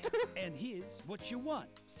racket. And here's what you want.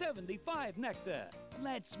 75 nectar.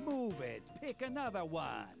 Let's move it. Pick another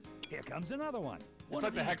one. here comes another one. It's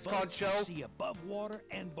like the Hexcon show. See above water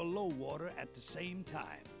and below water at the same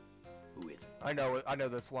time. Who is it? I know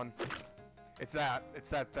this one. It's that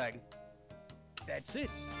thing. That's it.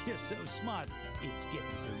 You're so smart. It's getting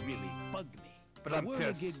to really bug me. But the I'm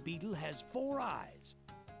whirligig pissed. beetle has 4 eyes.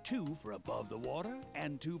 2 for above the water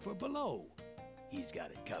and 2 for below. He's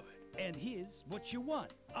got it covered. And here's what you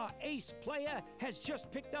want. Our ace player has just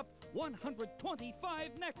picked up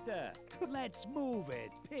 125 nectar. Let's move it.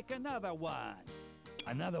 Pick another one.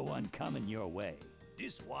 Another one coming your way.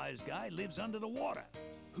 This wise guy lives under the water.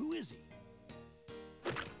 Who is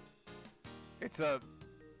he? It's a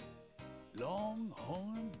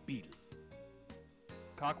longhorn beetle.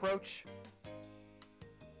 Cockroach?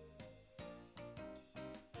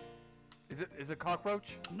 Is it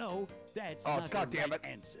cockroach? No, that's Oh, not God the damn right it.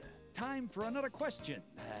 answer. Time for another question,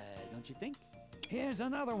 don't you think? Here's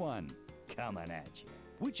another one coming at you.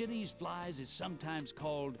 Which of these flies is sometimes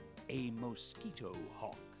called a mosquito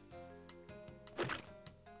hawk?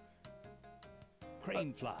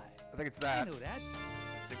 Crane fly. I think it's I that. know that.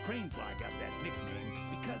 The crane fly got that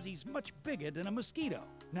nickname because he's much bigger than a mosquito.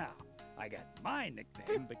 Now, I got my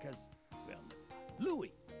nickname because, well,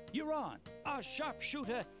 Louie, you're on. Our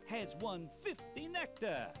sharpshooter has won 50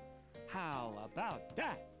 nectar. How about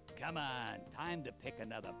that? Come on, time to pick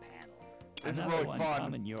another panel. This is Another really one fun.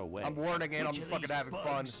 coming your way. I'm learning and Which I'm of fucking these having fun.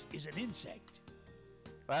 bugs is an insect?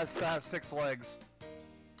 That has 6 legs.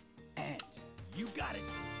 Ant. You got it.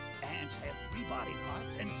 Ants have 3 body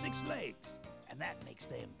parts and 6 legs, and that makes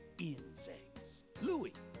them insects.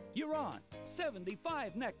 Louie, you're on.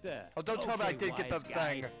 75 nectar. Oh, don't tell me I did get the wise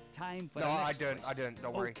guy. thing. Time for No, the I next didn't. I question. didn't.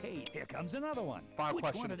 Don't worry. Okay, here comes another one. Final Which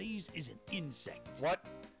question. one of these is an insect? What?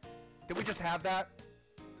 Did we just have that?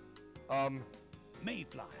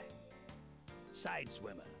 Mayfly. Side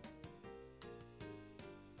swimmer.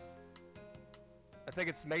 I think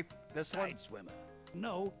it's this one. Side swimmer.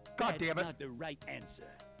 No, God that's damn it. not the right answer.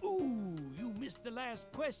 Ooh, you missed the last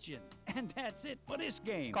question. And that's it for this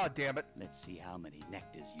game. God damn it. Let's see how many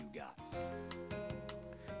nectars you got.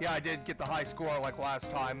 Yeah, I did get the high score like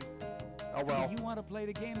last time. Oh well. You want to play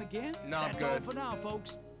the game again? No, I'm That's good. all for now,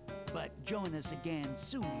 folks. But join us again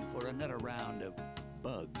soon for another round of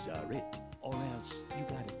Bugs Are It, or else you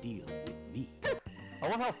gotta deal with me. I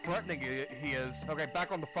love how threatening he is. Okay,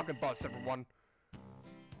 back on the fucking bus, everyone.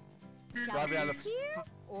 Shall Driving down it the be here,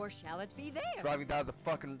 or shall it be there? driving down the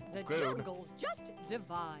fucking The road. jungle's just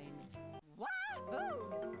divine.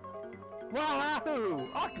 Wahoo! Wahoo!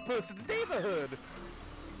 Octopus in the neighborhood.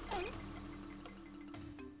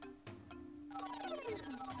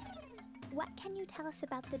 What can you tell us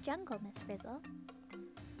about the jungle, Miss Frizzle?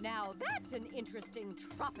 Now that's an interesting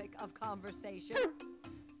topic of conversation.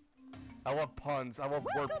 I love puns. I love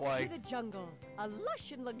Welcome wordplay. to the jungle, a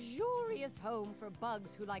lush and luxurious home for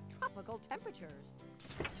bugs who like tropical temperatures.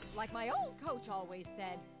 Like my old coach always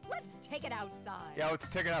said, let's take it outside. Yeah, let's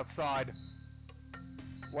take it outside.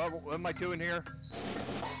 What am I doing here?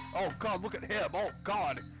 Oh god, look at him. Oh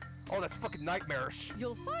god. Oh, that's fucking nightmarish.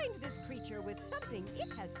 You'll find this creature with something it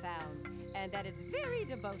has found, and that it's very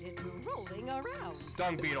devoted to rolling around.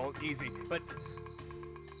 Dung beetle, easy. But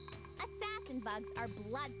Assassin bugs are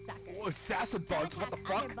bloodsuckers. assassin Some bugs, what the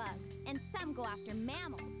attack other fuck? bugs, and some go after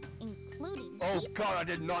mammals, including Oh people. god, I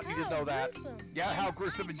did not need to know that. gruesome. Yeah, how And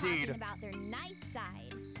gruesome I'm indeed. talking about their nice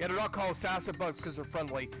side. Yeah, they're not called assassin bugs because they're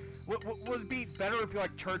friendly. Would it be better if you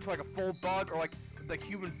like turned to like a full bug or like the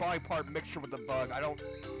human body part mixture with the bug? I don't.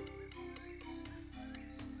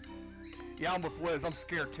 Yeah, I'm with Liz. I'm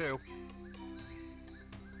scared too.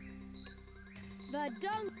 The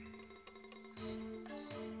dung.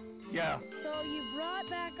 Yeah. So you brought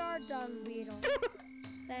back our dung beetle.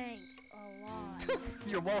 Thanks a lot.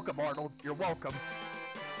 You're welcome, Arnold. You're welcome.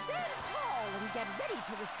 Stand tall and get ready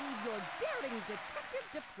to receive your daring detective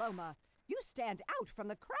diploma. You stand out from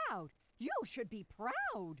the crowd. You should be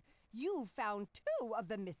proud. You found 2 of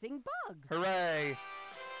the missing bugs. Hooray!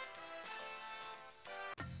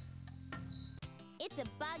 It's a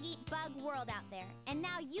bug-eat-bug world out there, and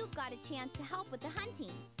now you've got a chance to help with the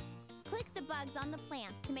hunting. Click the bugs on the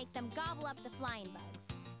plants to make them gobble up the flying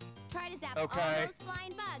bugs. Try to zap all Okay. those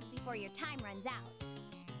flying bugs before your time runs out.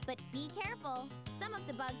 But be careful. Some of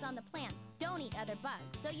the bugs on the plants don't eat other bugs,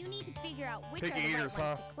 so you need to figure out which Picky are the eaters, right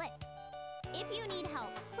ones huh? to click. If you need help,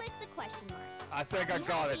 click the question mark. I think I Happy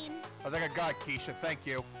got it. hunting. I think I got it, Keisha. Thank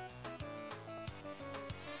you.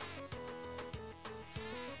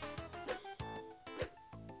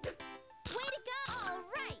 Way to go! All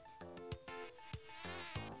right!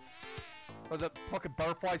 Are the fucking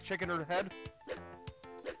butterflies shaking her head?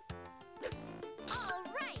 All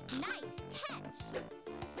right! Nice catch!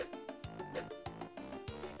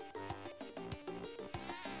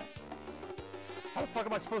 How the fuck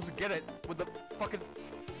am I supposed to get it when the fucking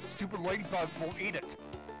stupid ladybug won't eat it?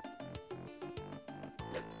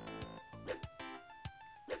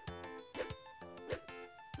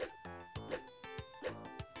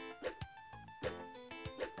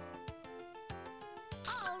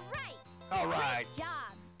 All right. Good job.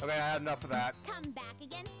 Okay, I had enough of that. Come back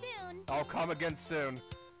again soon. I'll come again soon.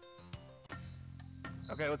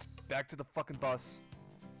 Okay, let's back to the fucking bus.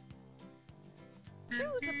 Choose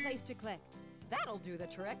a place to click. That'll do the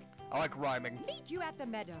trick. I like rhyming. Meet you at the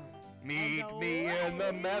meadow. Meet And me in the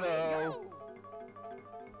away we meadow. go.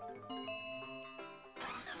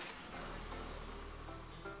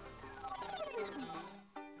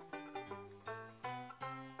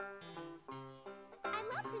 I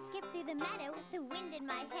love to skip through the meadow with the wind in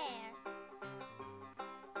my hair.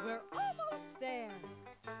 We're almost there.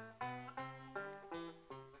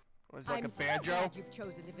 Was it like I'm a banjo? So glad you've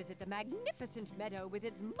chosen to visit the magnificent meadow with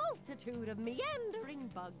its multitude of meandering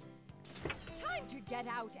bugs. Time to get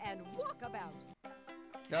out and walk about.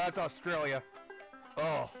 No, that's Australia.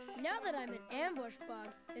 Oh, Now that I'm an ambush bug,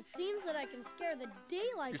 it seems that I can scare the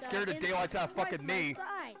daylights you're scared out the daylights out of twice fucking my me.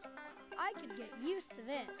 size. I could get used to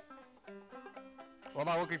this. What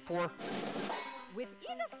am I looking for?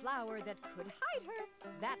 Within a flower that could hide her,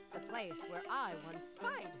 that's the place where I once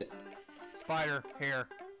spied. Spider hair.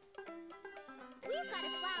 We've got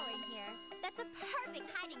a flower in here. That's a perfect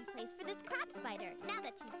hiding place for this crab spider, now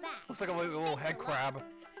that she's back. Looks like a little head crab.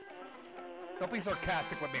 Don't be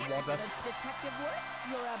sarcastic with me, Wanda. That's detective work.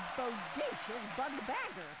 You're a bodacious bug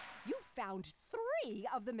bagger. You found 3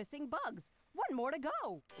 of the missing bugs. 1 more to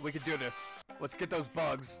go. We can do this. Let's get those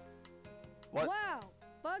bugs. What? Wow,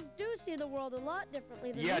 bugs do see the world a lot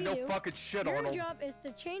differently than Yeah, we no do. fucking shit, Your Arnold. job is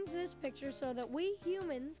to change this picture so that we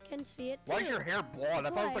humans can see it too. Why is your hair blonde?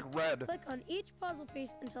 I thought it was like red. Click on each puzzle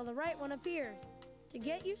piece until the right one appears. To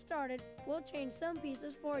get you started, we'll change some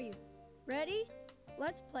pieces for you. Ready?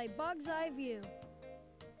 Let's play Bug's Eye View.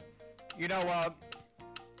 You know,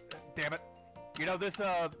 damn it. You know this,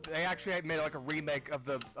 they actually made like a remake of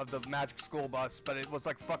the Magic School Bus, but it was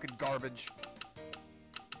like fucking garbage.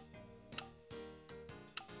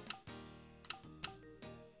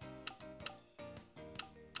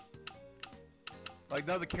 Like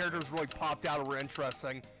none of the characters really popped out or were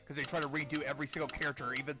interesting because they try to redo every single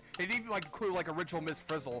character. Even they didn't even like include like original Miss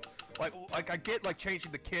Frizzle. Like I get like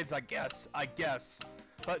changing the kids, I guess.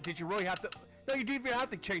 But did you really have to? No, you didn't even have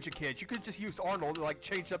to change the kids. You could just use Arnold and like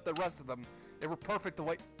change up the rest of them. They were perfect the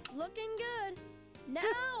way. Looking good.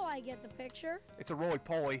 Now I get the picture. It's a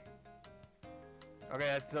roly-poly. Okay,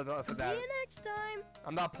 that's enough of that. See you next time.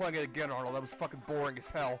 I'm not playing it again, Arnold. That was fucking boring as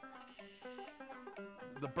hell.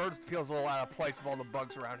 The bird feels a little out of place with all the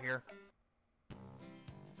bugs around here.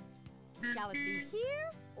 Shall it be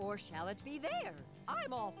here or shall it be there?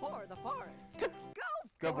 I'm all for the forest. Go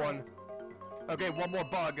Good for one. it. Okay, one more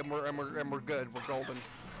bug and we're good. We're golden.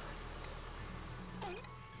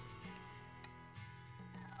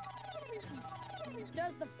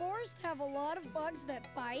 Does the forest have a lot of bugs that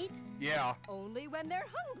bite? Yeah. Only when they're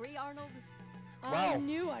hungry, Arnold. Wow. I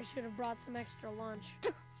knew I should have brought some extra lunch.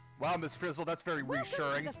 Wow, Miss Frizzle, that's very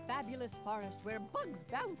reassuring. Welcome to the fabulous forest where bugs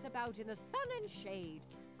bounce about in the sun and shade.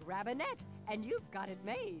 Grab a net, and you've got it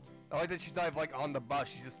made. I like that she's not even, like on the bus.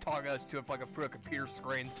 She's just talking us to it like through a computer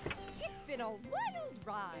screen. It's been a wild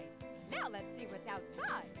ride. Now let's see what's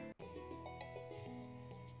outside.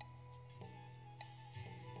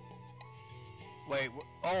 Wait.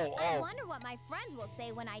 Oh. I wonder what my friends will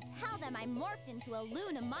say when I tell them I morphed into a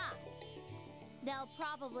Luna moth. They'll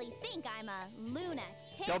probably think I'm a lunatic.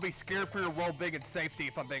 They'll be scared for your well-being and safety,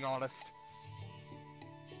 if I'm being honest.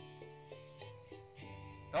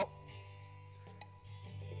 Oh.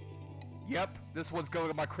 Yep, this one's going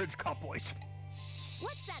to my cringe compilation.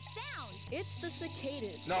 What's that sound? It's the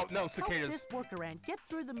cicadas. No, Help cicadas. this worker ant get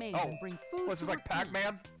through the maze Oh, and bring food what's to this, her like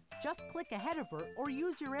Pac-Man? feet. Just click ahead of her or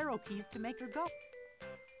use your arrow keys to make her go.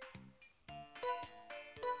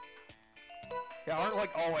 Yeah, aren't like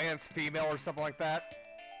all ants female or something like that?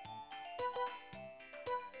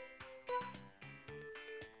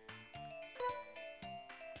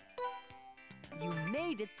 You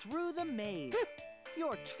made it through the maze.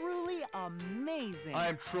 You're truly amazing. I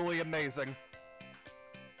am truly amazing.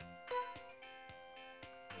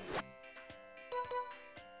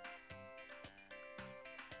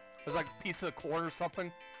 There's like a piece of corn or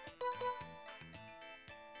something.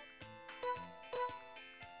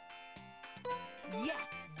 Yes,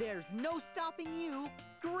 there's no stopping you.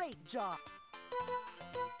 Great job.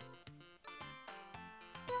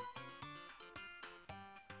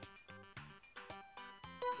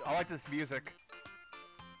 I like this music.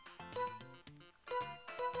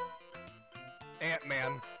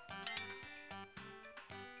 Ant-Man.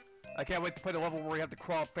 I can't wait to play the level where you have to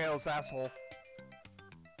crawl up Thanos' asshole.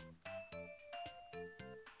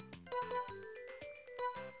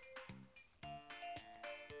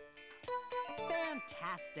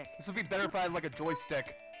 Fantastic. This would be better if I had like a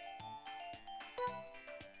joystick.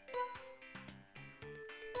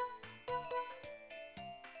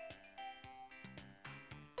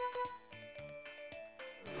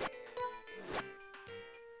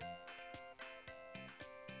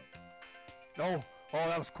 Oh,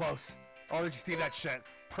 that was close. Oh, did you see that shit?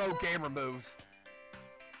 Pro gamer moves.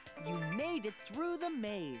 You made it through the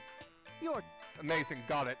maze. You're Amazing,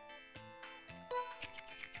 got it.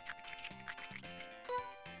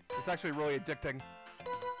 It's actually really addicting.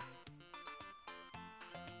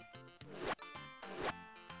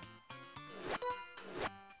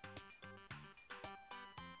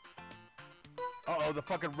 Uh-oh, the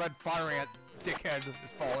fucking red fire ant dickhead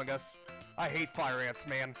is following us. I hate fire ants,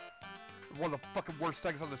 man. One of the fucking worst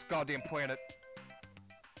things on this goddamn planet.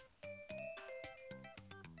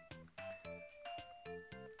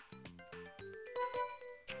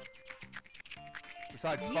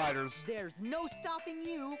 Besides spiders. There's no stopping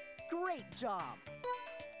you. Great job.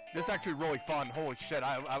 This is actually really fun. Holy shit,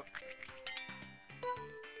 I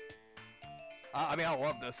mean, I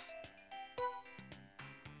love this.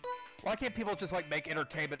 Why can't people just, like, make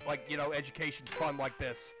entertainment, like, you know, education fun like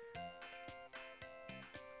this?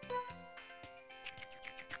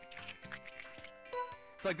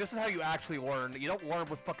 It's like, this is how you actually learn. You don't learn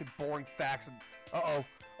with fucking boring facts and... Uh-oh.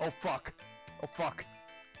 Oh, fuck. Oh, fuck.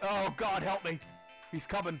 Oh, God, help me. He's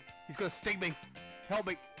coming. He's gonna sting me. Help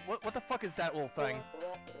me. What the fuck is that little thing?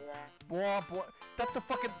 Blah, blah. That's the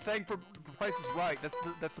fucking thing for Price is Right. That's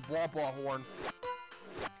the blah, blah horn.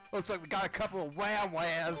 Looks like we got a couple of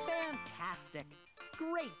wah-wahs. Fantastic.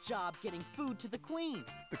 Great job getting food to the queen.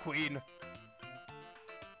 The queen.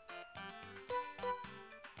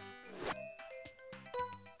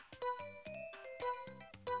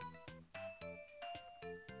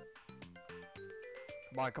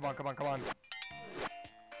 Come on, come on, come on, come on.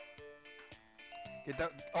 Get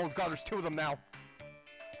that. Oh, God, there's two of them now.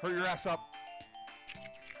 Hurry your ass up.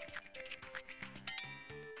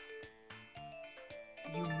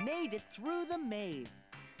 You made it through the maze.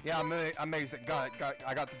 Yeah, I'm amazing. Got it.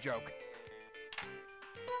 I got the joke.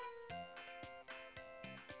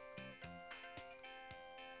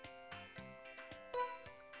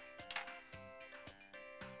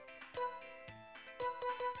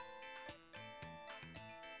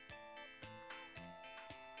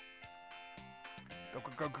 Go,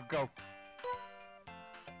 go, go, go, go.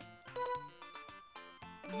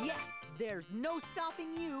 Yes, there's no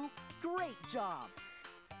stopping you. Great job.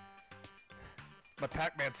 My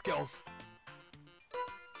Pac-Man skills.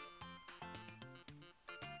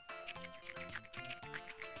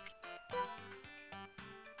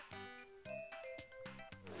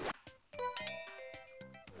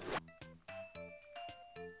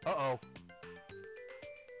 Uh-oh.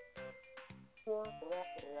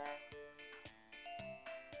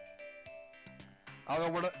 I don't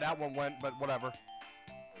know where that one went, but whatever.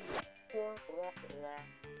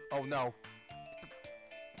 Oh no.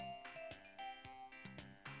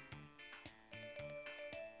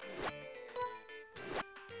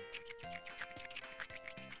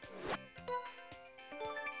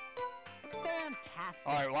 Fantastic.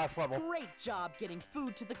 Alright, last level. Great job getting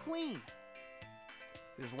food to the queen.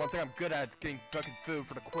 There's one thing I'm good at, it's getting fucking food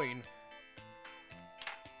for the queen.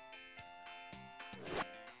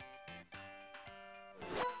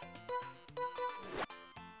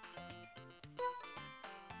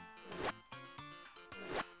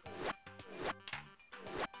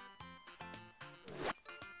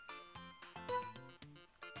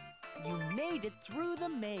 You made it through the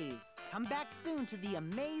maze. Come back soon to the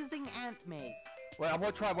amazing ant maze. Well, I'm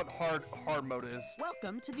gonna try what hard mode is.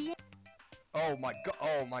 Welcome to the... Oh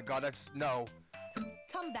my god, that's... no.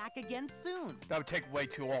 Come back again soon. That would take way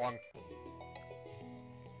too long.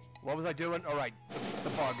 What was I doing? Alright, the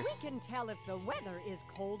bug. We can tell if the weather is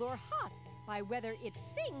cold or hot by whether it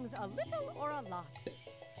sings a little or a lot.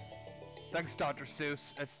 Thanks, Dr.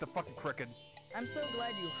 Seuss. It's the fucking cricket. I'm so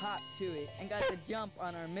glad you hopped to it and got the jump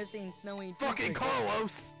on our missing snowy Fucking cricket.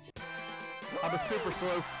 Carlos! I'm a super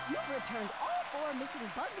sleuth. You've returned all 4 missing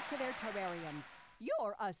bugs to their terrariums.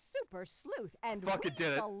 You're a super sleuth, and Fucking we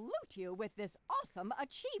did it. salute you with this awesome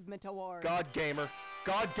achievement award. God Gamer.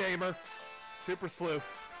 God Gamer. Super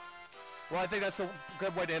sleuth. Well, I think that's a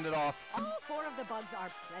good way to end it off. All 4 of the bugs are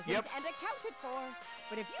present Yep. and accounted for.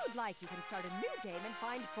 But if you'd like, you can start a new game and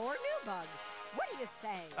find 4 new bugs. What do you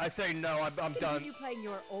say? I say no, I'm done. Continue playing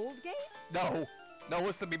your old game? No. No,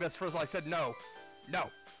 listen to me, Miss Frizzle. I said no. No.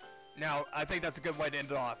 Now, I think that's a good way to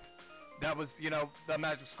end it off. That was, you know, the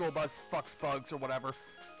Magic School Bus fucks bugs or whatever.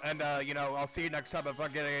 And, you know, I'll see you next time if I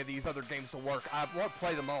get any of these other games to work. I won't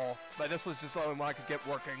play them all, but this was just the only one I could get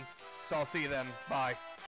working. So I'll see you then. Bye.